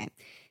second.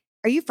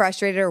 Are you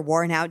frustrated or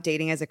worn out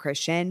dating as a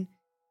Christian?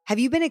 Have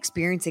you been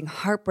experiencing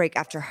heartbreak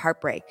after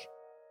heartbreak?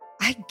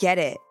 I get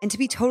it. And to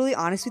be totally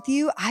honest with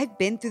you, I've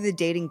been through the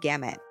dating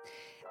gamut.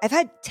 I've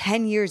had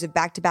 10 years of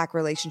back-to-back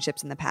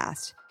relationships in the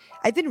past.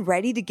 I've been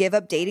ready to give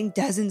up dating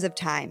dozens of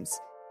times.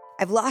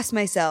 I've lost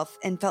myself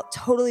and felt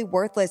totally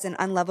worthless and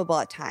unlovable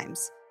at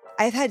times.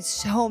 I've had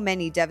so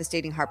many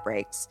devastating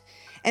heartbreaks.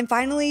 And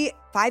finally,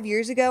 5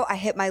 years ago, I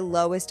hit my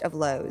lowest of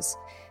lows.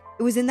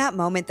 It was in that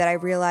moment that I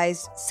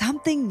realized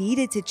something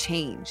needed to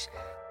change.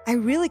 I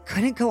really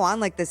couldn't go on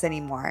like this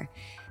anymore.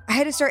 I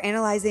had to start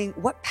analyzing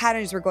what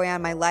patterns were going on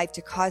in my life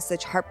to cause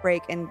such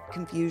heartbreak and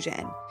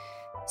confusion.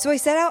 So I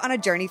set out on a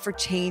journey for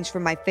change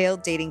from my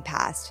failed dating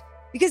past,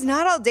 because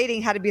not all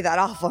dating had to be that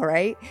awful,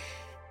 right?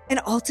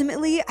 And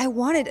ultimately, I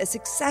wanted a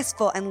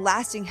successful and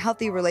lasting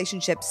healthy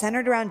relationship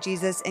centered around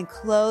Jesus and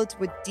clothed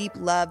with deep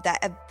love that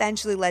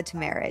eventually led to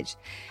marriage.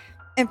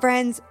 And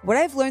friends, what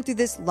I've learned through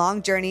this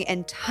long journey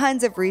and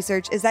tons of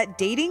research is that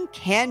dating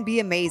can be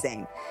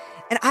amazing.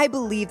 And I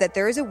believe that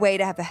there is a way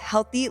to have a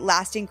healthy,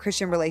 lasting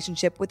Christian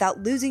relationship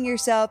without losing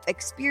yourself,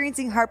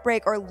 experiencing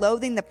heartbreak, or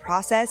loathing the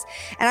process.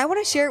 And I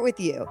want to share it with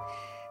you.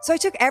 So I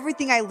took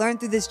everything I learned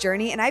through this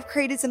journey and I've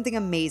created something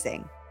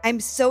amazing. I'm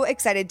so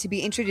excited to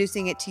be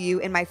introducing it to you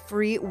in my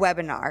free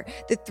webinar,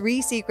 The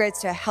 3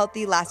 Secrets to a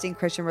Healthy, Lasting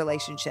Christian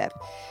Relationship.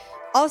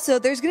 Also,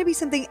 there's going to be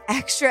something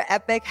extra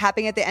epic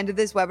happening at the end of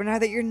this webinar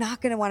that you're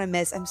not going to want to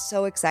miss. I'm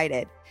so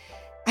excited.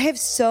 I have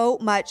so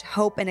much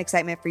hope and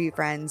excitement for you,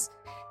 friends.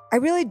 I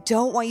really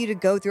don't want you to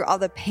go through all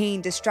the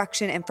pain,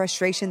 destruction, and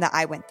frustration that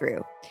I went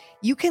through.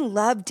 You can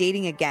love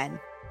dating again.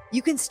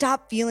 You can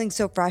stop feeling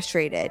so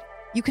frustrated.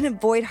 You can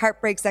avoid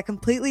heartbreaks that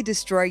completely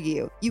destroy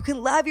you. You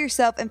can love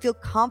yourself and feel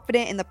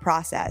confident in the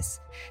process.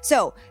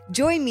 So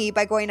join me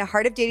by going to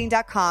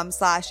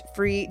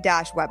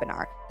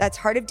heartofdating.com/free-webinar. That's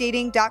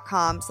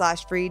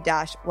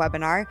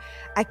heartofdating.com/free-webinar.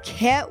 I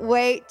can't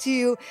wait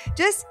to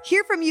just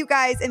hear from you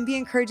guys and be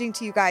encouraging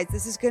to you guys.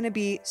 This is going to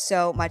be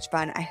so much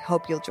fun. I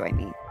hope you'll join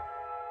me.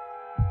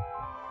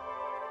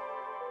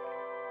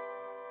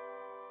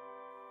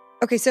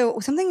 Okay, so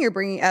something you're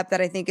bringing up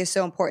that I think is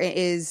so important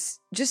is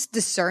just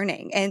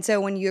discerning. And so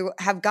when you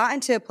have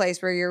gotten to a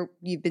place where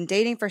you've been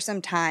dating for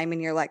some time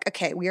and you're like,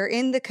 okay, we are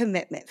in the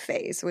commitment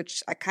phase,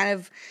 which I kind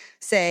of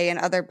say in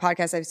other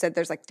podcasts, I've said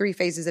there's like 3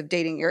 phases of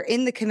dating. You're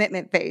in the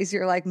commitment phase.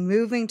 You're like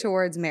moving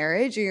towards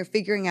marriage, or you're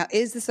figuring out,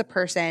 is this a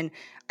person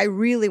I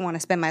really want to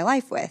spend my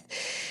life with?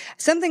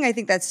 Something I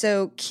think that's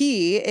so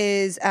key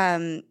is,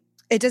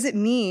 it doesn't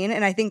mean,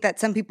 and I think that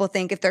some people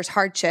think if there's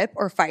hardship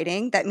or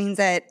fighting, that means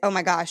that, oh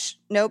my gosh,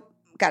 nope,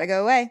 got to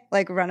go away,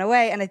 like run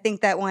away. And I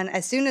think that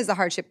as soon as the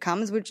hardship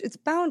comes, which it's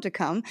bound to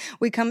come,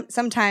 we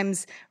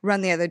sometimes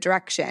run the other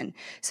direction.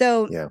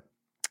 So yeah.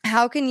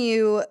 How can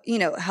you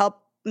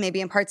help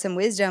maybe impart some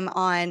wisdom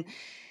on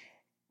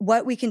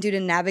what we can do to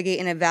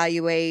navigate and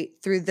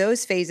evaluate through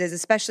those phases,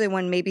 especially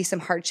when maybe some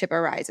hardship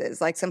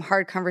arises, like some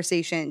hard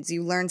conversations,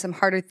 you learn some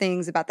harder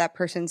things about that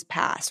person's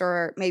past,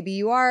 or maybe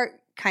you are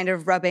kind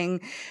of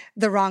rubbing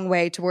the wrong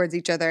way towards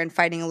each other and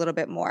fighting a little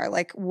bit more.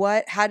 Like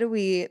how do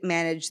we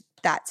manage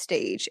that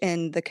stage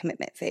in the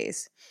commitment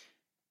phase?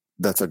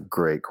 That's a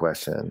great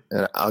question.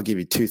 And I'll give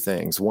you 2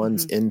 things.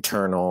 One's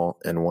internal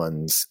and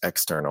one's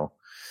external.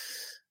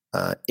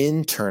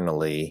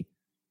 Internally,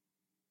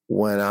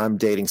 when I'm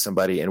dating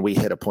somebody and we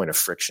hit a point of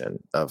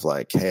friction of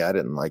like, hey, I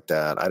didn't like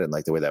that. I didn't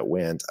like the way that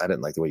went. I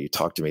didn't like the way you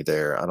talked to me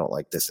there. I don't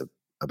like this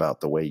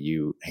about the way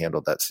you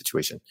handled that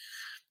situation.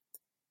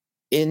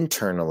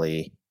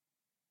 Internally,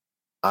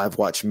 I've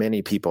watched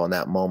many people in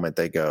that moment,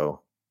 they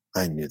go,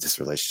 I knew this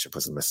relationship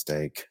was a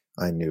mistake.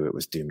 I knew it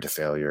was doomed to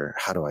failure.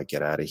 How do I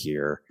get out of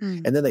here?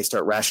 And then they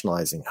start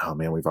rationalizing, oh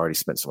man, we've already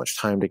spent so much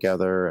time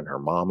together and her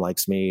mom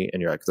likes me.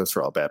 And you're like, those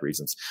are all bad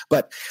reasons.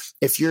 But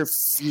if you're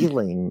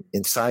feeling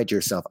inside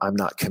yourself, I'm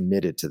not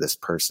committed to this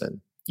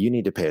person, you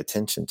need to pay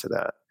attention to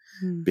that.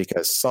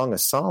 Because Song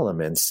of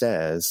Solomon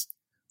says,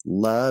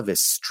 love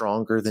is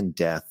stronger than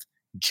death.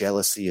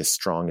 Jealousy is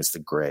strong as the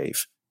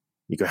grave.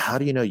 You go, how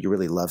do you know you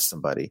really love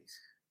somebody?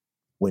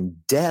 When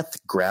death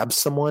grabs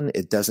someone,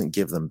 it doesn't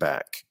give them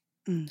back.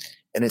 And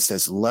it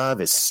says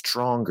love is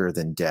stronger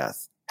than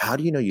death. How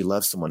do you know you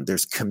love someone?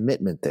 There's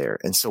commitment there.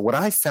 And so what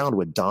I found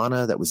with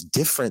Donna that was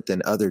different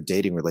than other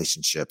dating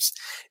relationships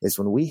is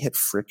when we hit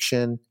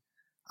friction,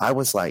 I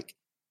was like,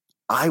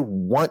 I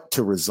want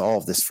to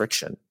resolve this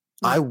friction.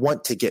 I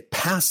want to get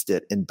past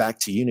it and back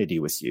to unity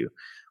with you.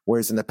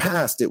 Whereas in the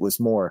past, it was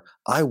more,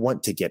 I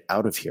want to get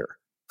out of here.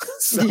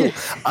 So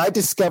I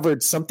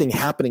discovered something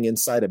happening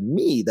inside of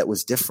me that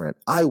was different.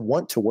 I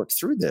want to work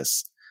through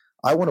this.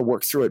 I want to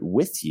work through it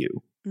with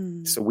you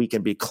so we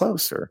can be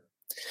closer.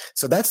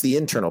 So that's the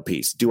internal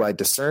piece. Do I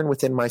discern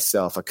within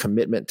myself a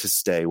commitment to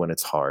stay when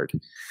it's hard?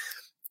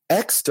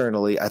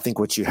 Externally, I think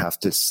what you have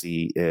to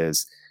see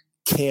is,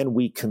 can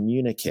we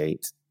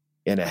communicate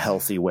in a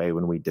healthy way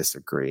when we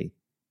disagree?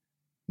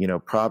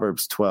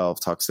 Proverbs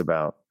 12 talks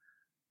about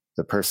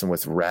the person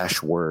with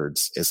rash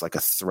words is like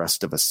a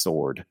thrust of a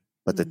sword,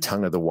 but the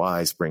tongue of the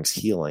wise brings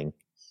healing.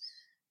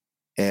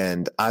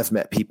 And I've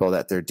met people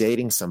that they're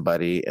dating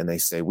somebody and they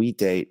say, we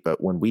date,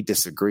 but when we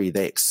disagree,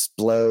 they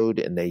explode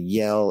and they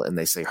yell and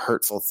they say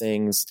hurtful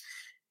things.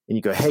 And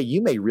you go, hey,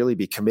 you may really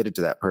be committed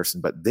to that person,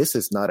 but this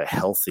is not a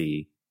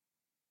healthy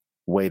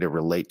way to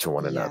relate to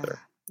one another.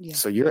 Yeah.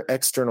 So your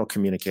external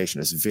communication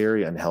is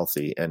very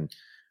unhealthy. And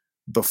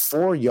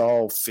before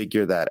y'all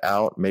figure that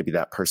out, maybe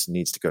that person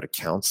needs to go to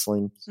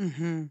counseling.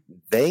 Mm-hmm.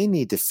 They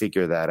need to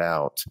figure that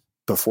out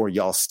before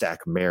y'all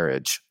stack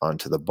marriage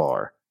onto the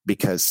bar,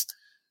 because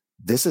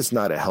this is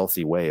not a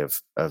healthy way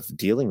of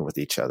dealing with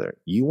each other.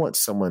 You want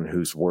someone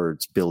whose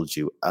words build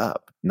you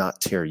up,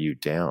 not tear you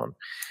down.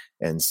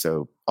 And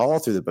so all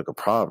through the book of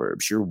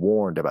Proverbs, you're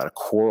warned about a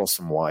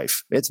quarrelsome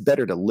wife. It's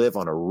better to live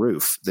on a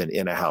roof than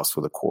in a house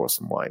with a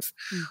quarrelsome wife.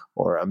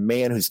 Or a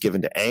man who's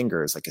given to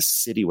anger is like a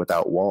city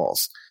without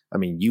walls. I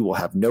mean, you will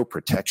have no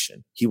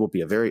protection. He will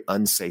be a very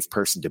unsafe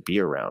person to be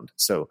around.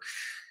 So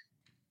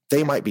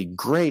they might be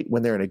great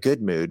when they're in a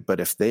good mood, but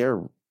if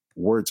their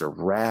words are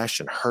rash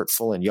and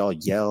hurtful and y'all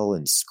yell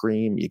and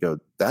scream, you go,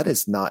 that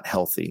is not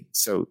healthy.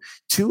 So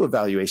 2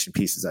 evaluation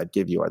pieces I'd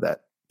give you are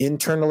that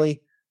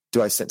internally,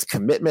 do I sense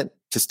commitment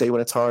to stay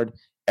when it's hard?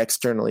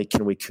 Externally,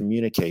 can we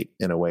communicate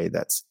in a way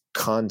that's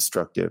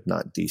constructive,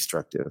 not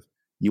destructive?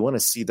 You want to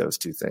see those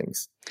 2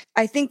 things.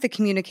 I think the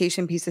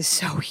communication piece is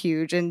so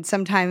huge. And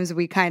sometimes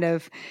we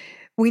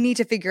need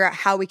to figure out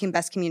how we can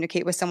best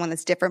communicate with someone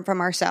that's different from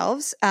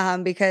ourselves,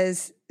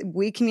 because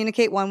we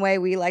communicate one way.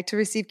 We like to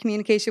receive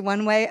communication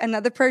one way.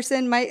 Another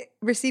person might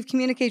receive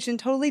communication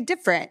totally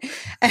different.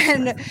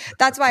 And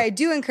that's why I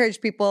do encourage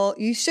people,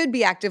 you should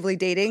be actively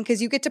dating because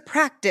you get to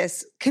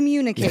practice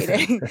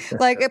communicating,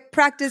 like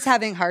practice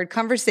having hard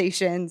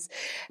conversations,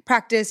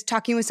 practice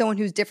talking with someone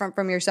who's different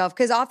from yourself.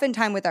 Because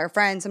oftentimes with our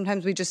friends,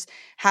 sometimes we just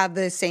have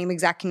the same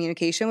exact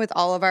communication with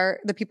all of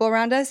the people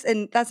around us.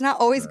 And that's not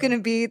always going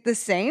to be the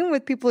same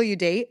with people you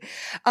date.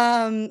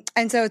 And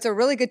so it's a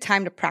really good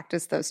time to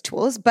practice those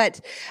tools. But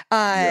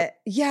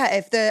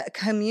if the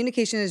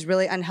communication is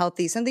really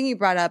unhealthy, something you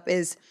brought up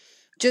is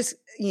just,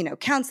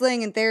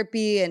 counseling and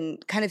therapy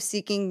and kind of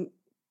seeking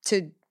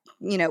to,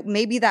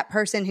 maybe that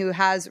person who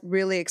has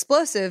really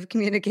explosive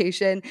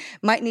communication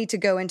might need to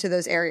go into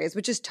those areas,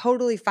 which is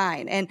totally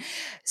fine. And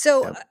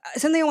so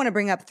something I want to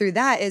bring up through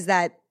that is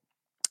that,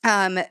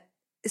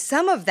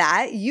 some of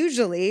that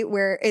usually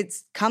where it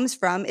comes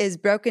from is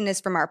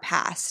brokenness from our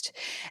past.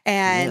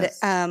 And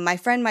my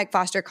friend Mike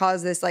Foster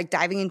calls this like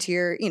diving into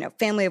your,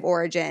 family of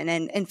origin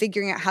and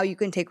figuring out how you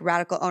can take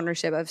radical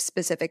ownership of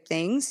specific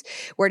things.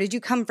 Where did you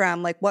come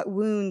from? Like what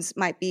wounds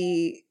might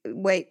you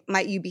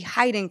be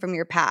hiding from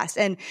your past?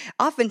 And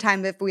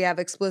oftentimes if we have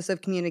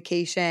explosive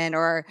communication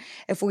or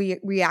if we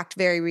react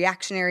very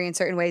reactionary in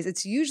certain ways,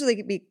 it's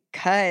usually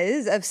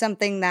because of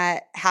something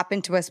that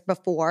happened to us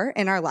before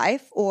in our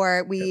life,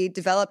 or we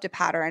developed a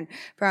pattern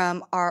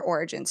from our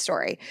origin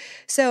story.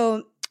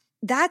 So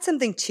that's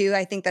something too,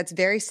 I think that's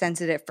very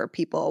sensitive for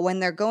people when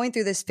they're going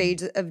through this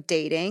phase of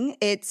dating.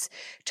 It's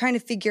trying to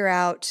figure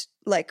out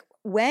like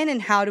when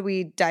and how do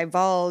we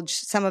divulge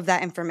some of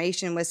that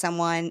information with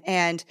someone,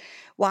 and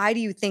why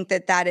do you think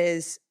that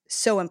is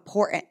so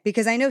important?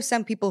 Because I know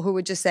some people who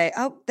would just say,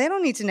 oh, they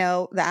don't need to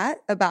know that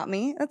about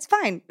me. That's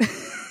fine.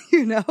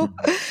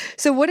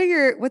 So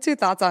what's your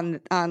thoughts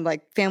on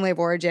like family of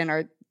origin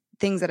or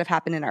things that have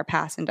happened in our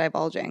past and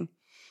divulging?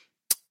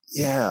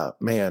 Yeah,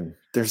 man,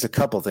 there's a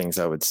couple things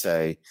I would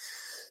say.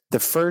 The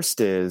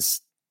first is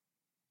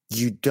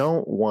you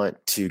don't want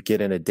to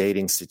get in a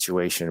dating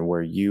situation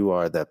where you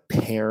are the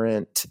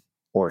parent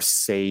or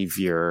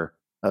savior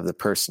of the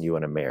person you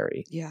want to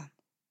marry. Yeah.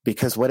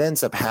 Because what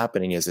ends up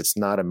happening is it's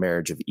not a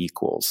marriage of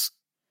equals.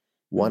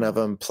 One of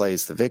them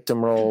plays the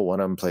victim role, one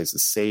of them plays the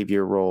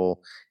savior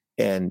role,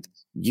 and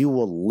you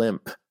will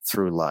limp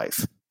through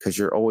life because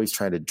you're always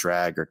trying to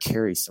drag or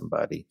carry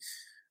somebody.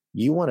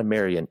 You want to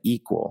marry an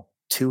equal,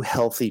 2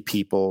 healthy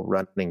people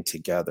running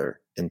together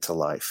into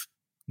life,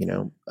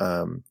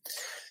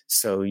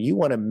 so you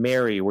want to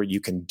marry where you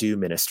can do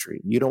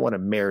ministry. You don't want to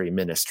marry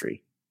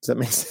ministry. Does that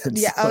make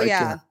sense? Yeah. Oh,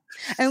 yeah.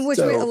 And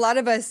a lot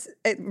of us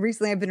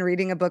recently, I've been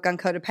reading a book on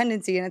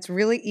codependency, and it's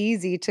really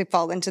easy to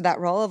fall into that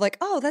role of like,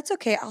 oh, that's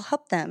okay. I'll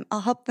help them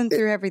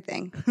through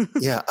everything.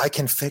 Yeah, I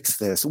can fix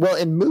this. Well,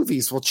 and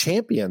movies will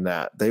champion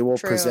that. They will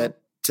present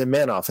to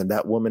men often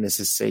that woman is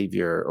his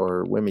savior,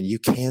 or women, you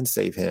can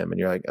save him. And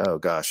you're like, oh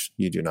gosh,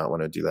 you do not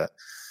want to do that.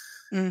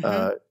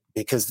 Mm-hmm.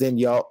 Because then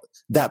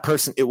that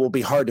person, it will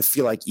be hard to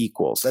feel like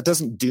equals. That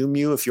doesn't doom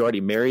you if you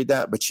already married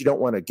that, but you don't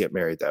want to get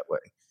married that way.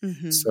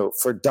 Mm-hmm. So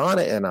for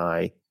Donna and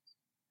I,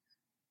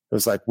 it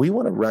was like, we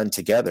want to run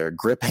together,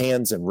 grip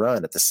hands and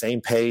run at the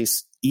same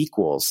pace,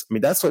 equals. I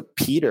mean, that's what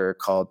Peter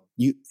called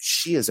you.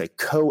 She is a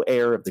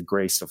co-heir of the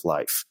grace of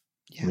life.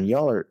 Yeah. I mean,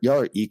 y'all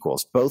are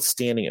equals, both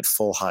standing at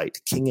full height,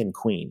 king and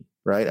queen,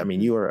 right? I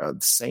mean, you are the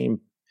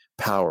same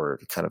power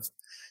kind of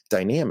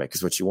dynamic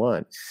is what you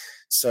want.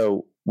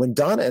 So when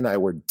Donna and I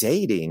were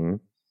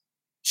dating,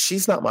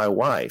 she's not my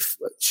wife.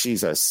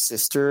 She's a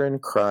sister in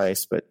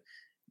Christ, but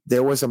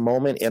there was a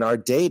moment in our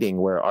dating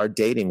where our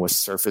dating was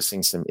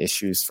surfacing some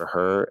issues for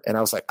her. And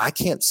I was like, I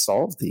can't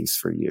solve these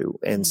for you.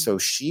 And so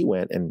she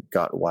went and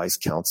got wise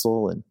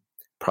counsel and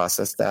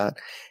processed that.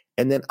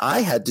 And then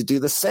I had to do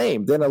the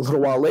same. Then a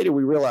little while later,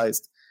 we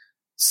realized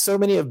so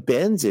many of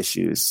Ben's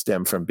issues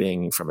stem from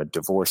being from a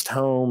divorced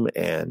home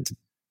and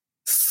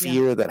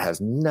fear that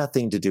has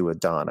nothing to do with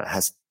Donna,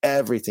 has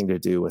everything to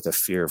do with a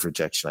fear of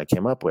rejection I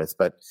came up with.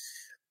 But,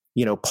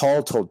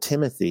 Paul told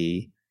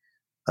Timothy,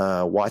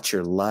 watch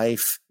your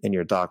life and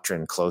your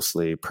doctrine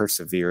closely,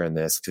 persevere in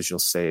this because you'll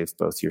save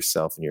both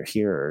yourself and your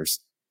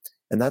hearers.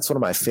 And that's one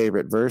of my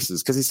favorite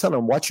verses because he's telling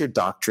them, watch your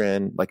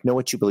doctrine, like know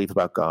what you believe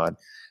about God.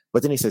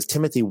 But then he says,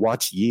 Timothy,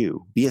 watch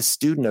you, be a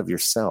student of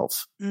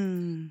yourself.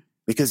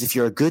 Because if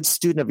you're a good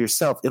student of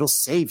yourself, it'll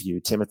save you,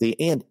 Timothy,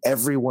 and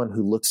everyone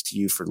who looks to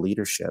you for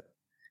leadership.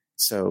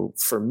 So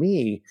for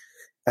me,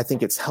 I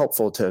think it's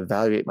helpful to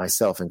evaluate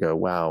myself and go,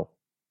 wow,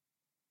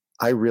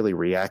 I really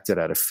reacted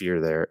out of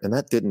fear there. And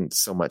that didn't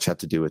so much have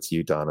to do with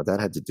you, Donna. That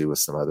had to do with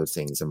some other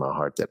things in my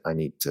heart that I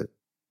need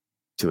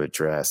to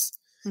address.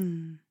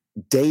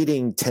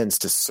 Dating tends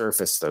to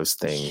surface those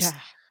things,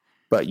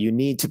 but you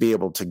need to be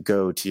able to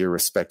go to your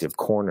respective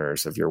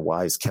corners of your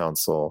wise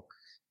counsel.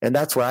 And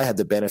that's where I had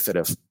the benefit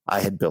of, I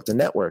had built a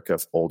network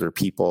of older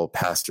people,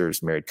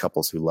 pastors, married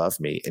couples who love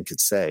me and could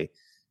say,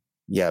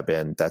 yeah,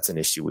 Ben, that's an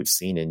issue we've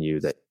seen in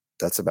you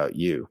that's about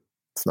you.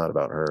 It's not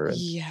about her. And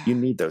you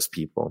need those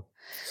people.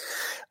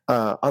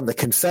 On the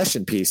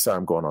confession piece, so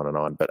I'm going on and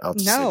on, but I'll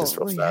just say this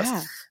real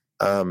fast.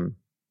 I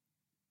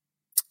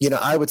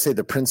would say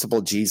the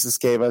principle Jesus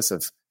gave us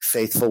of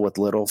faithful with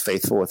little,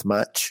 faithful with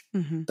much.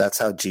 That's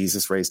how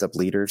Jesus raised up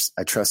leaders.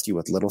 I trust you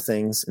with little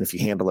things. And if you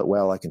handle it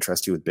well, I can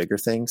trust you with bigger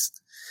things.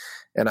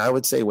 And I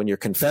would say when you're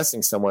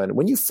confessing someone,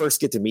 when you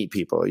first get to meet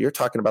people, you're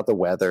talking about the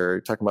weather,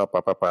 you're talking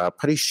about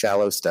pretty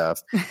shallow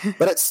stuff.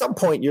 But at some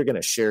point, you're going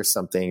to share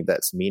something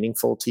that's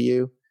meaningful to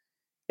you.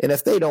 And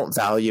if they don't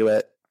value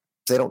it,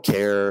 if they don't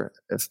care,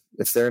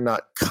 if they're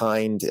not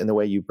kind in the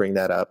way you bring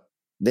that up,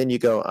 then you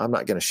go, I'm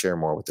not going to share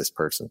more with this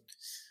person.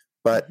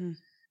 But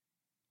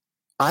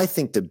I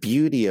think the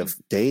beauty of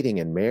dating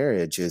and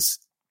marriage is,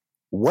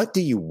 what do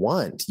you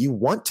want? You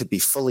want to be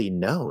fully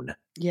known.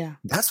 Yeah.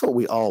 That's what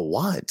we all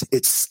want.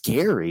 It's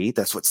scary.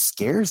 That's what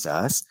scares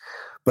us.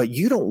 But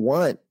you don't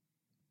want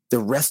the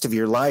rest of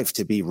your life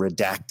to be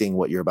redacting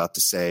what you're about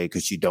to say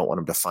because you don't want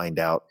them to find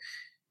out.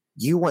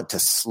 You want to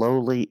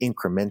slowly,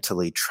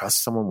 incrementally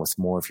trust someone with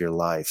more of your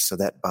life so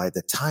that by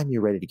the time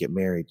you're ready to get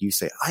married, you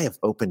say, I have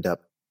opened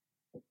up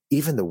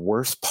even the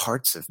worst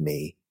parts of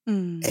me.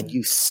 And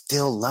you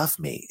still love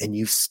me and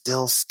you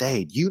still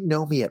stayed. You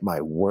know me at my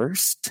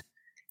worst.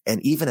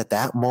 And even at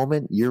that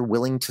moment, you're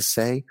willing to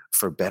say,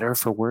 for better,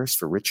 for worse,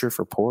 for richer,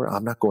 for poor,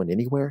 I'm not going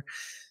anywhere.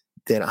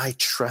 Then I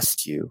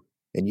trust you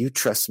and you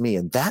trust me.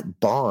 And that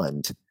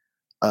bond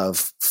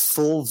of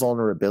full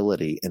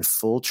vulnerability and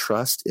full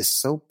trust is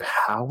so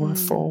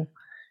powerful.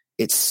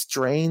 It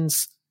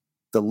strains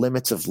the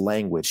limits of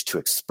language to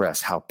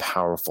express how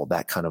powerful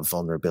that kind of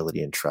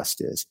vulnerability and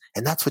trust is.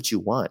 And that's what you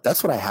want.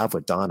 That's what I have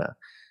with Donna.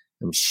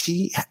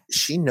 She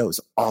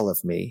knows all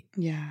of me.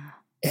 Yeah.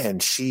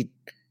 And she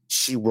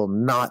will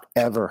not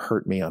ever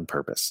hurt me on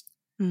purpose.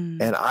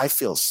 And I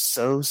feel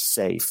so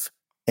safe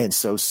and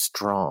so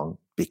strong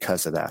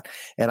because of that.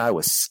 And I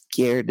was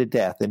scared to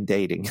death in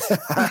dating.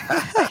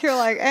 You're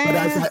like,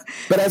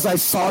 but as I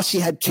saw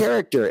she had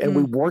character and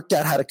we worked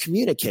out how to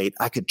communicate,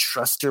 I could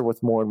trust her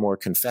with more and more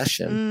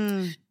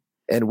confession.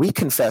 And we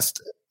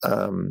confessed,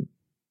 when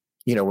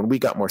we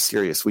got more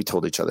serious, we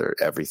told each other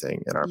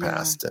everything in our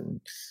past.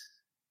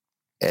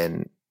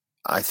 And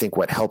I think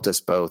what helped us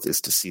both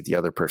is to see the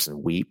other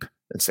person weep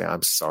and say,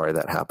 I'm sorry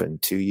that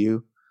happened to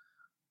you.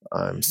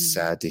 I'm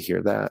sad to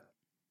hear that,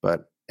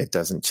 but it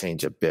doesn't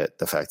change a bit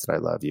the fact that I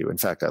love you. In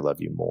fact, I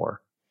love you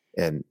more.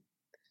 And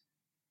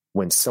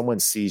when someone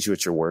sees you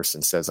at your worst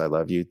and says, I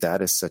love you,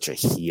 that is such a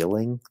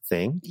healing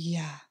thing.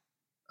 Yeah.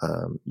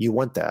 You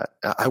want that.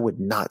 I would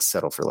not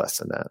settle for less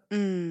than that.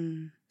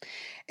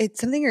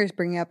 It's something you're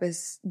bringing up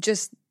is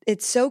just,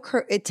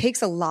 it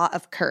takes a lot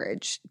of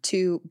courage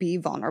to be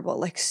vulnerable,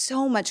 like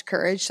so much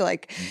courage to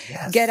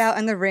get out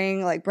in the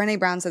ring. Like Brené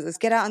Brown says this,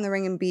 get out in the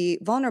ring and be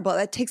vulnerable.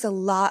 That takes a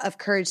lot of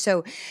courage.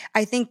 So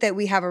I think that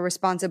we have a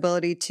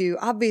responsibility to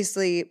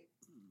obviously,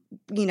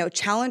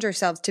 challenge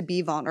ourselves to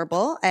be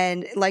vulnerable.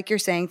 And like you're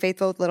saying,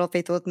 faithful with little,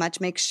 faithful with much,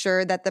 make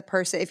sure that the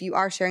person, if you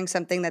are sharing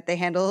something, that they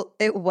handle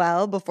it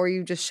well before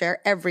you just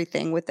share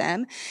everything with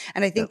them.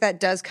 And I think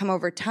that does come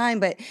over time.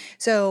 But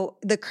so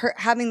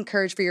having the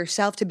courage for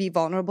yourself to be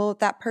vulnerable with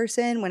that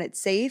person when it's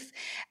safe.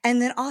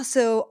 And then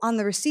also on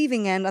the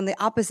receiving end, on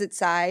the opposite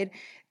side,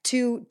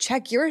 to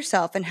check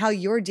yourself and how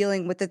you're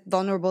dealing with the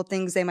vulnerable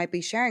things they might be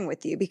sharing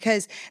with you,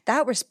 because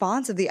that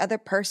response of the other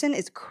person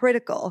is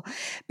critical.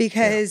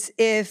 Because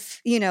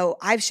if,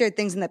 I've shared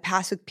things in the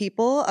past with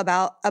people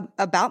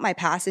about my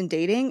past in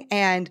dating,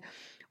 and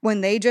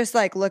when they just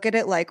look at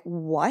it like,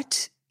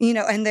 what,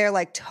 and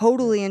they're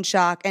totally in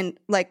shock and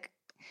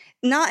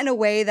not in a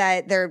way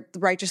that they're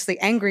righteously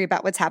angry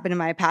about what's happened in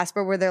my past,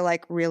 but where they're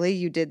like, really,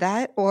 you did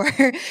that? Or,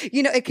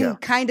 it can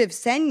kind of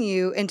send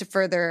you into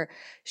further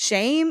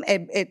shame.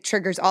 It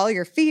triggers all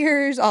your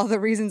fears, all the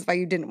reasons why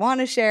you didn't want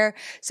to share.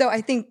 So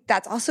I think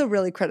that's also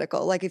really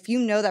critical. Like if you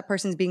know that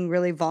person's being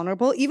really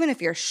vulnerable, even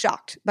if you're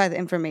shocked by the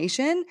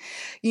information,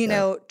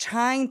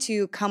 trying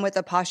to come with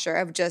a posture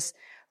of just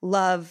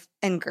love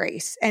and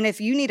grace. And if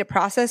you need to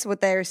process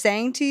what they're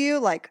saying to you,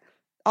 like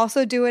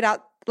also do it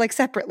out like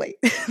separately,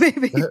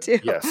 maybe too.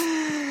 Yes.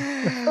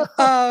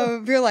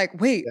 If you're like,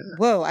 wait,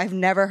 whoa, I've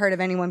never heard of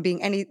anyone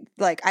being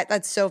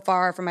that's so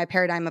far from my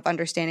paradigm of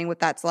understanding what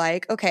that's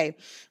like. Okay.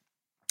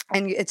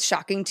 And it's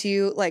shocking to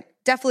you, like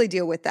definitely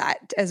deal with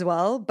that as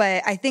well.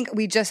 But I think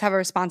we just have a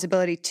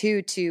responsibility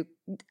too, to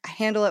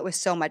handle it with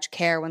so much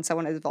care when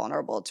someone is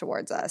vulnerable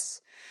towards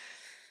us.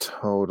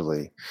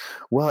 Totally.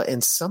 Well,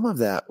 and some of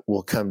that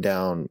will come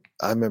down.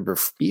 I remember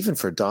even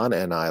for Donna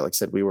and I, like I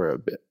said, we were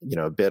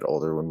a bit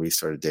older when we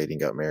started dating,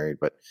 got married,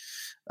 but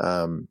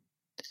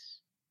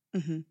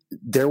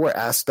there were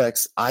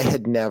aspects I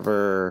had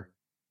never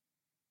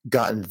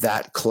gotten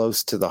that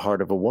close to the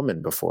heart of a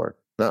woman before.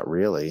 Not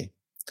really.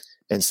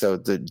 And so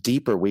the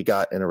deeper we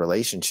got in a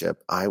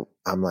relationship, I'm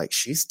like,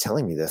 she's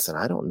telling me this and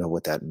I don't know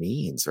what that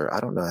means, or I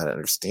don't know how to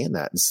understand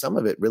that. And some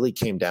of it really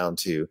came down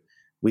to,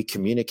 we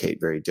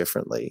communicate very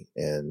differently.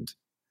 And,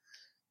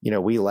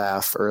 we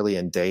laugh early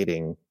in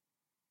dating.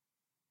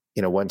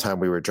 One time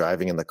we were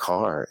driving in the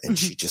car and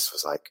she just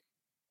was like,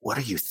 what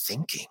are you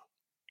thinking?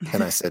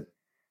 And I said,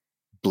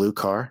 blue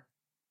car.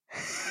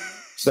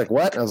 She's like,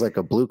 what? And I was like,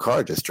 a blue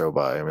car just drove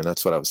by. I mean,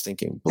 that's what I was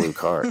thinking, blue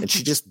car. And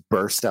she just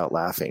burst out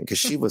laughing because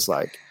she was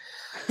like,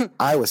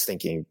 I was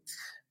thinking,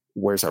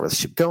 where's our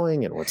relationship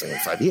going? And what's in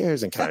 5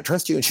 years? And can I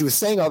trust you? And she was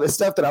saying all this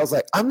stuff that I was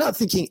like, I'm not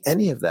thinking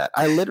any of that.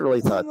 I literally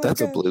thought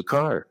that's a blue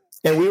car.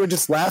 And we were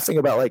just laughing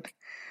about like,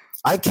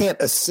 I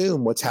can't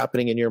assume what's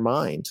happening in your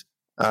mind.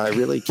 I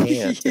really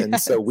can't. Yes. And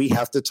so we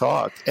have to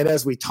talk. And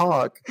as we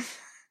talk,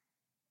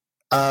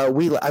 there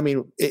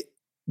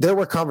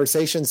were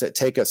conversations that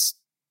take us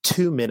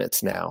 2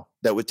 minutes now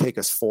that would take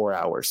us 4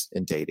 hours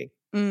in dating.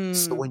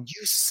 So when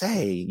you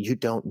say you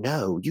don't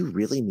know, you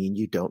really mean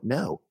you don't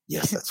know.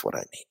 Yes, that's what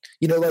I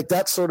mean. Like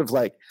that's sort of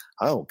like,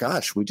 oh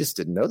gosh, we just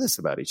didn't know this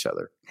about each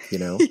other,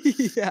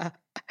 Yeah.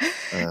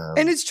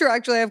 And it's true.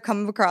 Actually, I've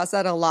come across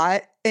that a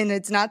lot. And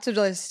it's not to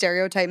just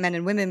stereotype men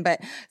and women,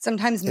 but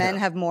sometimes men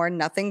have more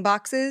nothing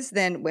boxes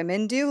than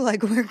women do.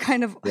 Like we're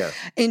kind of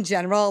in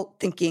general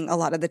thinking a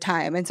lot of the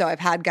time. And so I've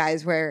had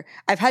guys where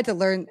I've had to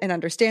learn and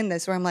understand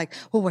this, where I'm like,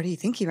 well, what are you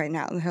thinking right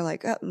now? And they're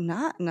like, oh,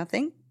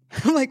 nothing.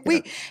 I'm like,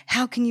 wait,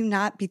 how can you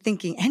not be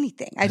thinking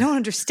anything? I don't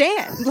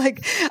understand.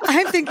 Like,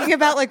 I'm thinking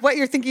about like what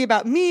you're thinking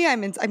about me.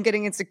 I'm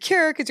getting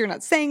insecure because you're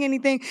not saying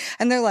anything.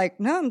 And they're like,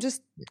 no, I'm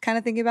just kind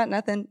of thinking about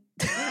nothing.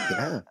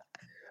 Yeah.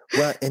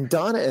 Well, and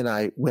Donna and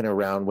I went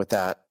around with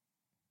that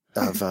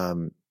of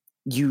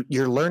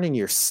you're learning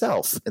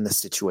yourself in the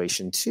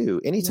situation too.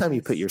 Anytime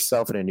you put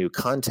yourself in a new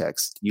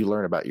context, you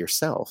learn about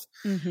yourself.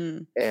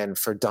 And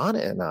for Donna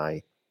and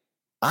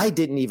I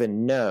didn't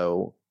even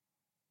know.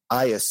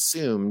 I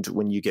assumed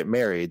when you get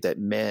married that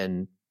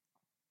men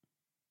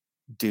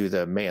do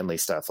the manly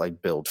stuff,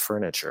 like build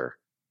furniture.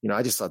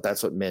 I just thought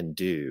that's what men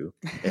do.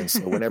 And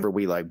so whenever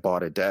we like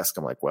bought a desk,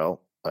 I'm like,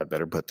 well, I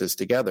better put this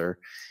together.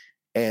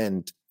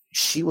 And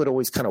she would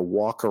always kind of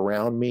walk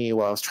around me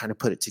while I was trying to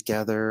put it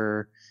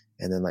together,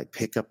 and then like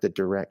pick up the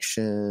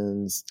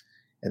directions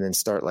and then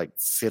start like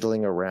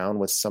fiddling around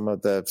with some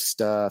of the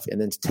stuff and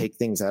then take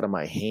things out of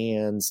my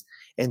hands.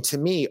 And to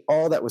me,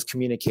 all that was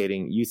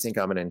communicating, you think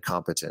I'm an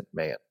incompetent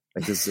man.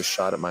 Like this is a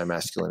shot at my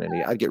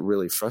masculinity. I'd get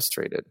really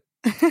frustrated.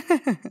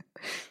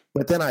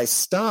 But then I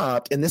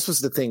stopped. And this was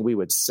the thing we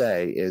would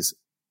say is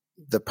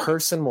the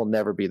person will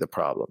never be the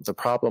problem. The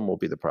problem will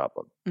be the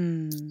problem.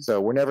 So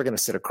we're never going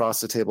to sit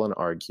across the table and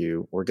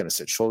argue. We're going to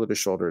sit shoulder to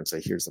shoulder and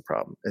say, here's the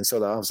problem. And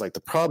so I was like,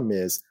 the problem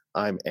is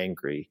I'm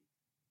angry.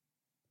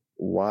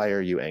 Why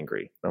are you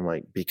angry? I'm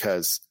like,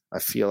 because I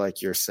feel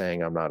like you're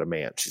saying I'm not a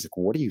man. She's like,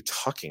 what are you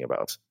talking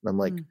about? And I'm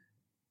like,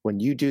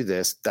 when you do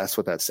this, that's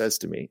what that says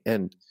to me.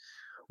 And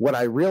what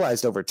I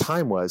realized over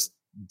time was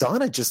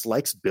Donna just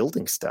likes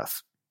building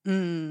stuff.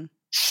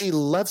 She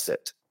loves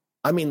it.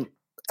 I mean,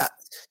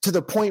 to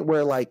the point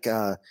where like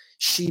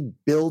she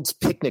builds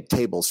picnic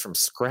tables from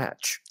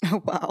scratch. Oh,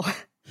 wow.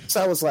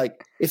 So I was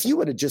like, if you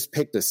would have just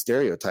picked a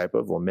stereotype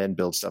of, well, men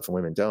build stuff and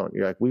women don't,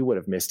 you're like, we would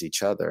have missed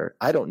each other.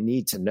 I don't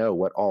need to know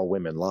what all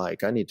women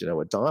like. I need to know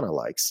what Donna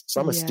likes. So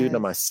I'm a student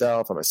of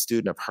myself. I'm a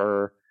student of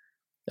her.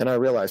 And I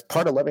realized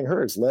part of loving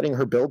her is letting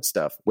her build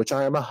stuff, which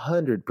I am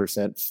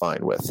 100%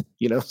 fine with,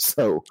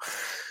 so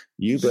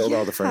you build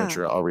all the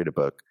furniture, I'll read a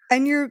book.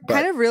 And you're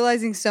kind of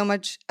realizing so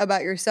much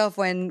about yourself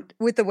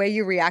with the way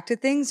you react to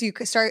things, you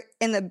could start,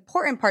 and the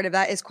important part of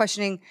that is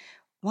questioning,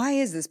 why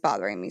is this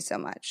bothering me so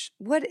much?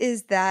 What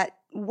is that?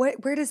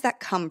 Where does that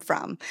come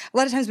from? A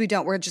lot of times we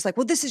don't. We're just like,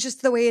 well, this is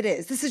just the way it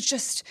is. This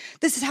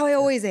is how I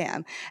always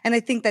am. And I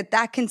think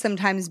that can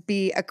sometimes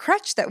be a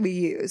crutch that we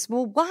use.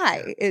 Well,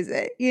 why is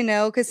it?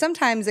 Because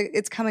sometimes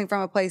it's coming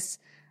from a place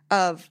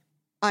of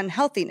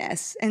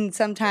unhealthiness. And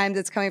sometimes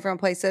it's coming from a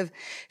place of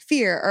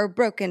fear or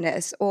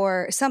brokenness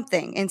or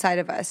something inside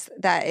of us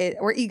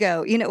or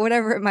ego,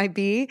 whatever it might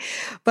be.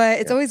 But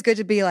it's always good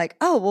to be like,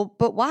 oh, well,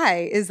 but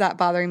why is that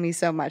bothering me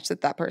so much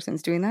that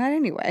person's doing that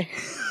anyway?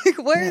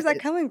 Like, where is that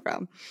coming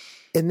from?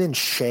 And then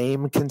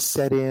shame can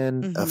set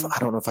in of, I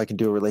don't know if I can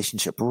do a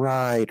relationship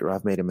right, or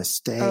I've made a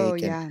mistake. Oh,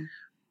 yeah. And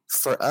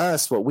for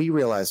us, what we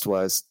realized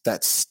was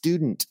that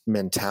student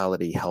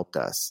mentality helped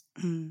us.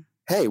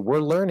 Hey, we're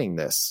learning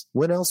this.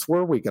 When else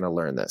were we going to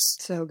learn this?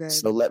 So good.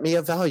 So let me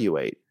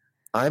evaluate.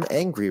 I'm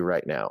angry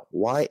right now.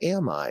 Why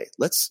am I?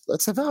 Let's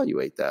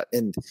evaluate that.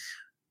 And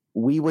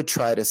we would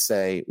try to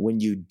say, when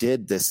you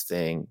did this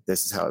thing,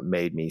 this is how it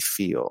made me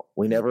feel.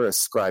 We never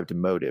ascribed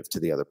motive to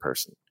the other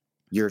person.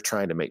 You're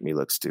trying to make me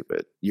look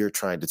stupid. You're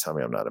trying to tell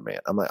me I'm not a man.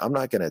 I'm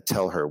not going to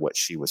tell her what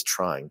she was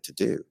trying to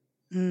do.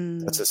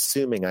 That's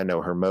assuming I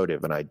know her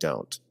motive, and I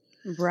don't.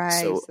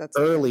 Right. So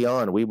early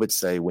on, we would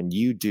say, when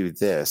you do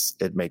this,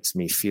 it makes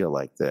me feel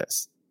like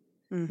this.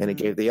 And it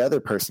gave the other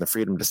person the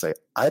freedom to say,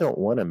 I don't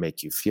want to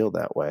make you feel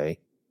that way.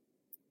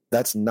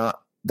 That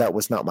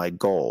was not my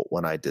goal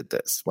when I did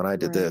this. When I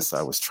did this,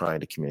 I was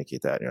trying to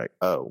communicate that. And you're like,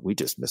 oh, we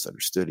just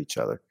misunderstood each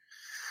other.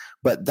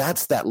 But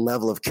that's that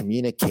level of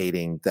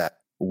communicating that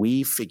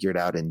we figured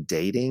out in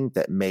dating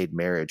that made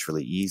marriage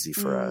really easy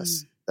for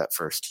us that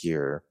first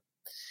year.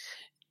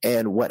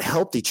 And what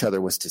helped each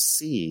other was to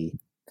see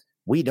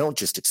we don't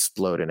just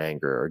explode in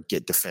anger or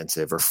get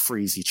defensive or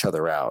freeze each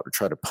other out or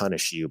try to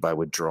punish you by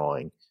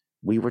withdrawing.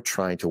 We were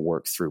trying to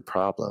work through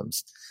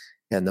problems.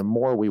 And the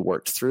more we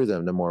worked through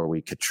them, the more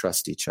we could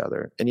trust each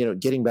other.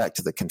 And, getting back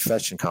to the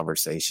confession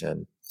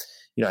conversation,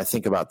 I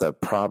think about the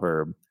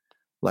proverb,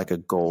 like a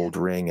gold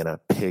ring in a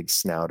pig's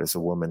snout is a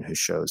woman who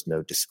shows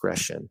no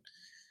discretion.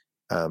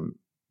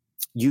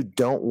 You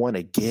don't want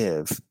to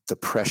give the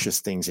precious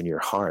things in your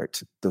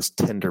heart, those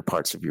tender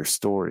parts of your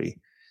story,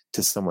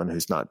 to someone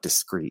who's not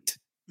discreet,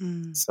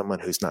 someone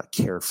who's not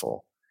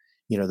careful.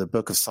 The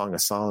book of Song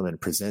of Solomon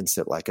presents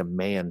it like a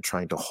man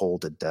trying to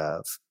hold a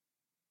dove.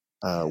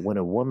 When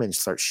a woman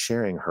starts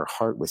sharing her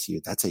heart with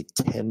you, that's a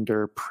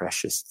tender,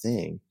 precious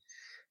thing.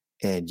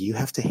 And you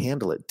have to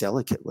handle it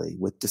delicately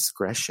with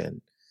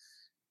discretion.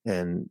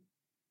 And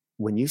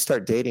when you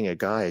start dating a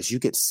guy, as you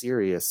get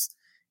serious,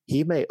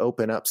 he may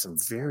open up some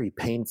very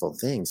painful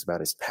things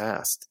about his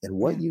past. And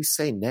what you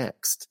say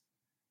next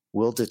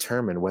will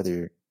determine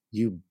whether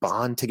you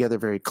bond together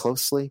very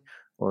closely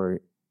or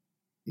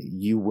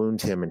you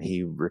wound him and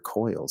he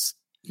recoils.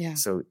 Yeah.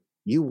 So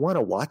you want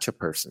to watch a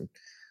person.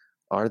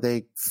 Are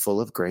they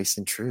full of grace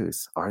and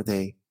truth? Do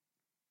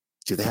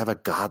they have a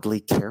godly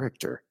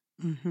character?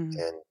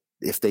 And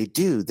if they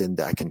do, then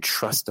I can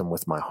trust them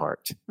with my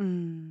heart.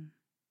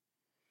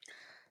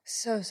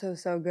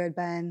 So good,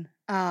 Ben.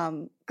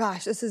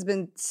 Gosh, this has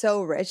been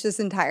so rich, this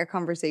entire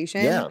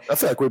conversation. Yeah, I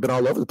feel like we've been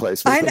all over the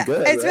place. It's been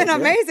good. It's been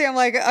amazing. I'm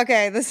like,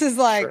 okay, this is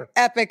like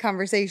epic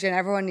conversation.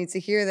 Everyone needs to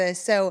hear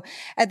this. So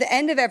at the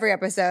end of every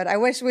episode, I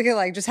wish we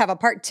could just have a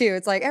part 2.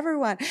 It's like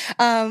everyone.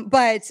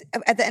 But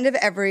at the end of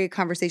every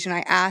conversation,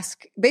 I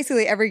ask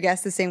basically every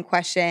guest the same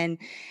question,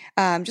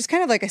 just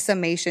kind of like a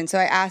summation. So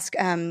I ask,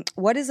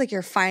 what is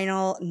your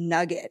final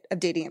nugget of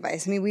dating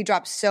advice? I mean, we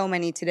dropped so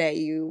many today.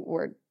 You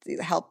were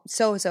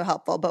so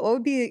helpful, but what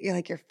would be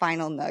your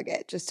final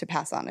nugget just to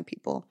pass on to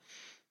people?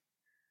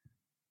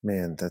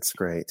 Man, that's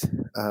great.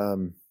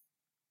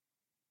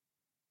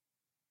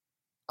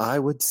 I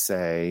would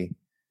say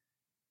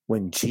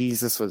when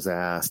Jesus was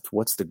asked,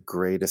 what's the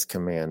greatest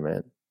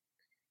commandment?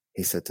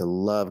 He said to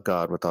love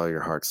God with all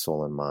your heart,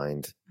 soul, and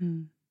mind,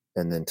 and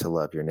then to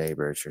love your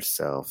neighbor as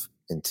yourself.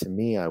 And to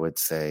me, I would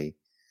say,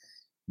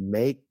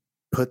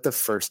 put the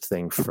first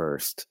thing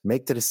first.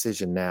 Make the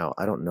decision now.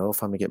 I don't know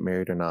if I'm going to get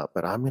married or not,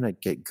 but I'm going to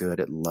get good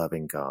at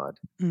loving God.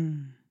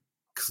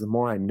 Because the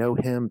more I know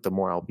him, the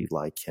more I'll be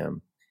like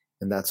him.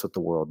 And that's what the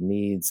world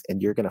needs.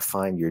 And you're going to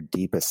find your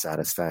deepest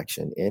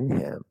satisfaction in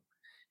him.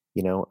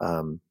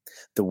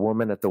 The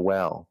woman at the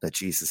well that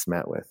Jesus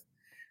met with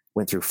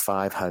went through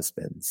 5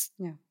 husbands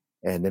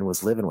and then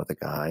was living with a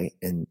guy.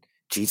 And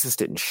Jesus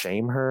didn't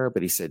shame her,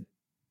 but he said,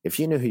 if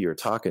you knew who you were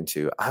talking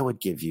to, I would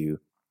give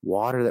you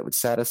water that would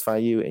satisfy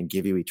you and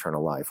give you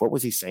eternal life. What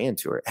was he saying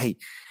to her? Hey,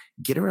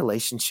 get a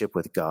relationship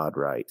with God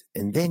right,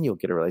 and then you'll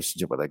get a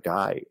relationship with a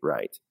guy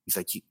right. He's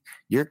like,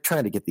 you're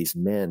trying to get these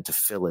men to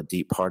fill a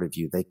deep part of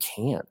you. They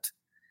can't.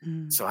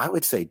 So I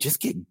would say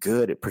just get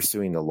good at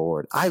pursuing the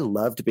Lord. I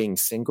loved being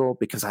single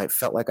because I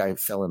felt like I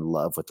fell in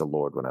love with the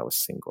Lord when I was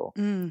single.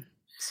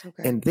 So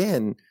good. And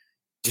then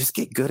just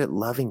get good at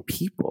loving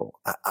people.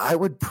 I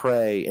would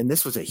pray, and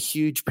this was a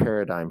huge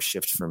paradigm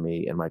shift for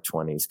me in my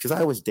 20s because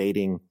I was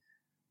dating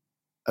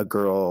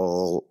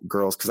girls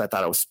because I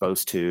thought I was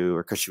supposed to,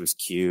 or because she was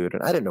cute,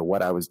 and I didn't know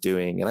what I was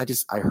doing. And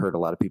I hurt a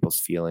lot of people's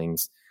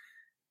feelings.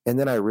 And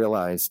then I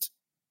realized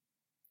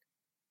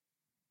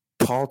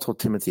Paul told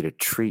Timothy to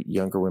treat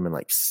younger women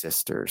like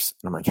sisters.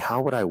 And I'm like,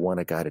 how would I want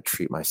a guy to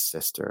treat my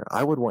sister?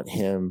 I would want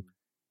him,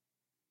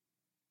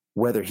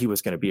 whether he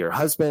was going to be her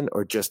husband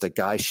or just a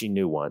guy she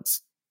knew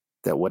once,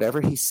 that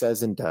whatever he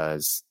says and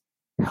does,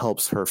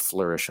 helps her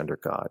flourish under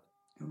God,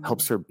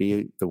 helps her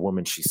be the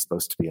woman she's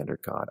supposed to be under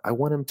God. I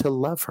want him to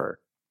love her,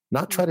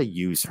 not try to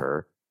use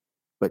her,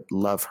 but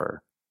love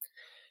her.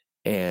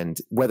 And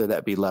whether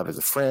that be love as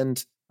a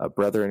friend, a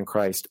brother in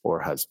Christ,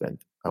 or husband,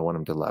 I want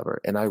him to love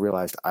her. And I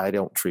realized I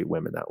don't treat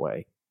women that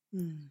way.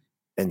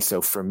 And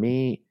so for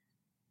me,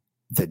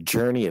 the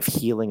journey of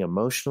healing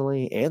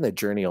emotionally and the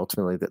journey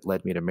ultimately that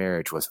led me to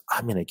marriage was,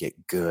 I'm going to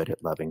get good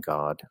at loving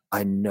God.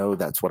 I know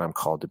that's what I'm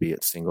called to be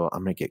at single.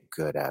 I'm going to get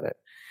good at it.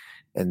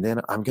 And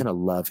then I'm going to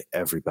love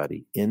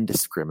everybody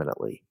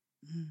indiscriminately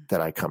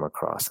that I come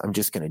across. I'm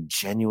just going to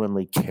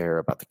genuinely care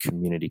about the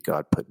community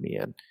God put me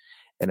in.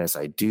 And as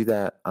I do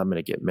that, I'm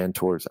going to get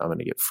mentors. I'm going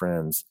to get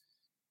friends.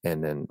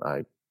 And then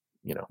I,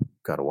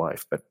 got a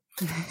wife. But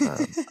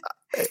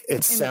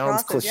it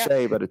sounds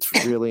cliche, but it's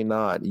really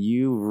not.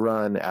 You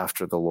run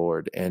after the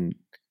Lord and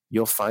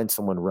you'll find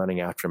someone running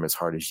after him as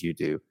hard as you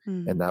do.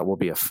 And that will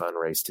be a fun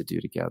race to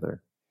do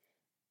together.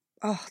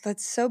 Oh,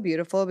 that's so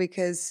beautiful,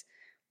 because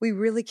we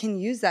really can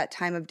use that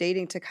time of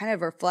dating to kind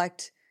of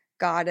reflect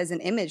God as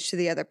an image to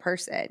the other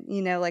person,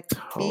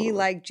 Be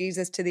like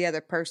Jesus to the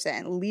other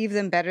person, leave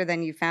them better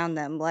than you found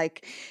them.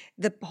 Like,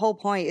 the whole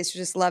point is to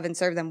just love and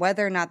serve them,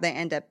 whether or not they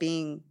end up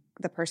being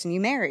the person you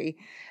marry.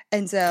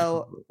 And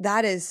so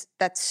that's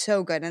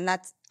so good. And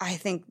that's, I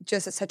think,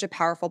 just such a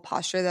powerful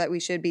posture that we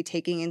should be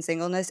taking in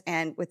singleness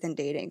and within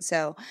dating.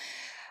 So,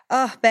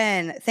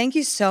 Ben, thank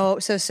you so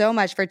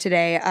much for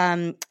today.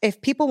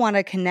 If people want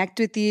to connect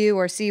with you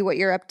or see what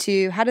you're up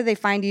to, how do they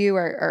find you,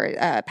 or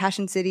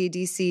Passion City,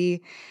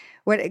 DC?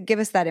 Give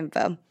us that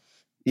info.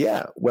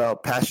 Yeah. Well,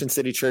 Passion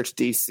City Church,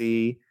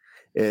 DC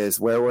is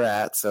where we're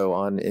at. So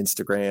on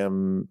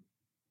Instagram,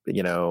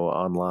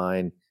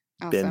 online,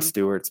 awesome. Ben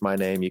Stuart's my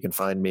name. You can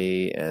find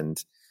me,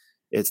 and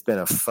it's been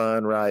a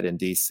fun ride in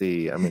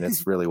DC. I mean,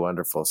 it's really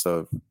wonderful.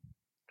 So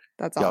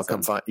that's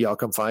awesome. Y'all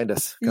come find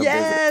us. Come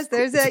yes, visit.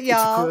 There's it,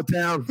 y'all. It's a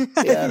cool town.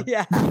 Yeah.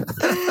 Yeah.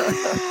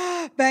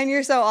 Ben,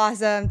 you're so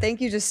awesome.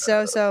 Thank you just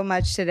so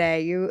much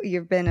today.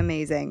 You've been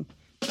amazing.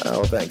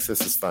 Oh, thanks.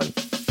 This is fun.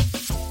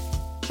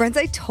 Friends,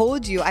 I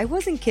told you, I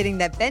wasn't kidding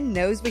that Ben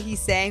knows what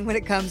he's saying when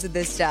it comes to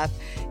this stuff.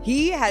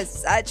 He has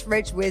such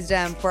rich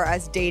wisdom for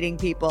us dating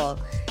people.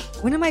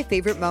 One of my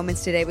favorite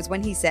moments today was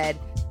when he said,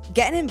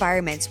 get in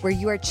environments where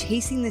you are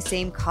chasing the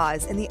same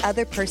cause and the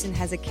other person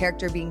has a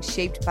character being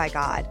shaped by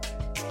God.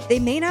 They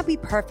may not be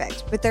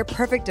perfect, but they're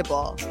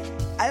perfectable.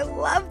 I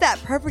love that,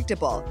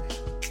 perfectable.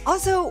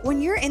 Also,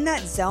 when you're in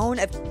that zone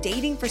of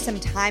dating for some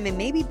time and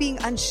maybe being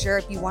unsure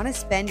if you want to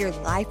spend your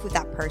life with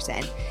that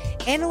person,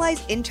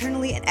 analyze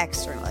internally and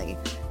externally.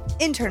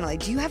 Internally,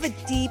 do you have a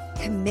deep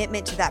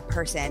commitment to that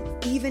person,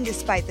 even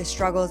despite the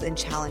struggles and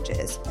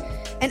challenges?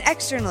 And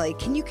externally,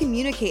 can you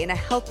communicate in a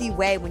healthy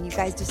way when you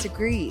guys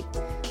disagree?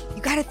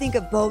 You got to think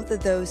of both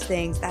of those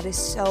things. That is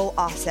so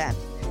awesome,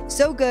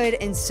 so good,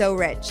 and so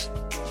rich.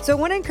 So I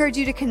want to encourage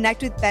you to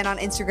connect with Ben on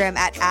Instagram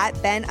at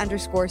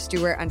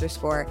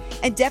Ben_Stuart_,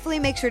 and definitely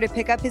make sure to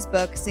pick up his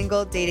book,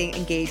 Single, Dating,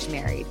 Engaged,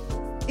 Married.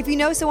 If you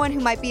know someone who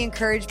might be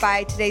encouraged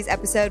by today's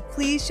episode,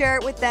 please share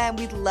it with them.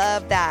 We'd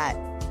love that.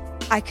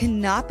 I could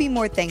not be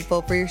more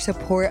thankful for your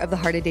support of the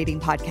Heart of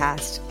Dating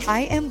podcast.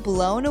 I am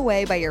blown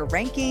away by your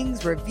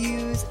rankings,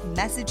 reviews,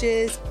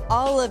 messages,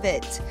 all of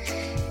it.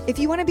 If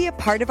you want to be a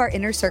part of our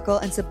inner circle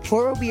and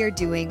support what we are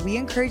doing, we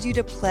encourage you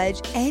to pledge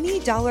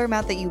any dollar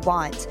amount that you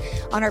want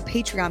on our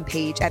Patreon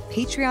page at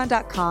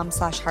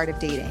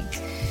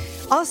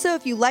patreon.com/heartofdating. Also,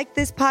 if you like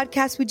this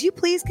podcast, would you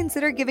please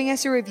consider giving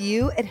us a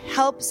review? It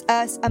helps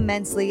us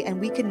immensely, and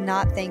we could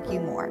not thank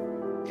you more.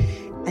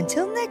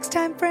 Until next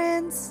time,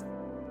 friends.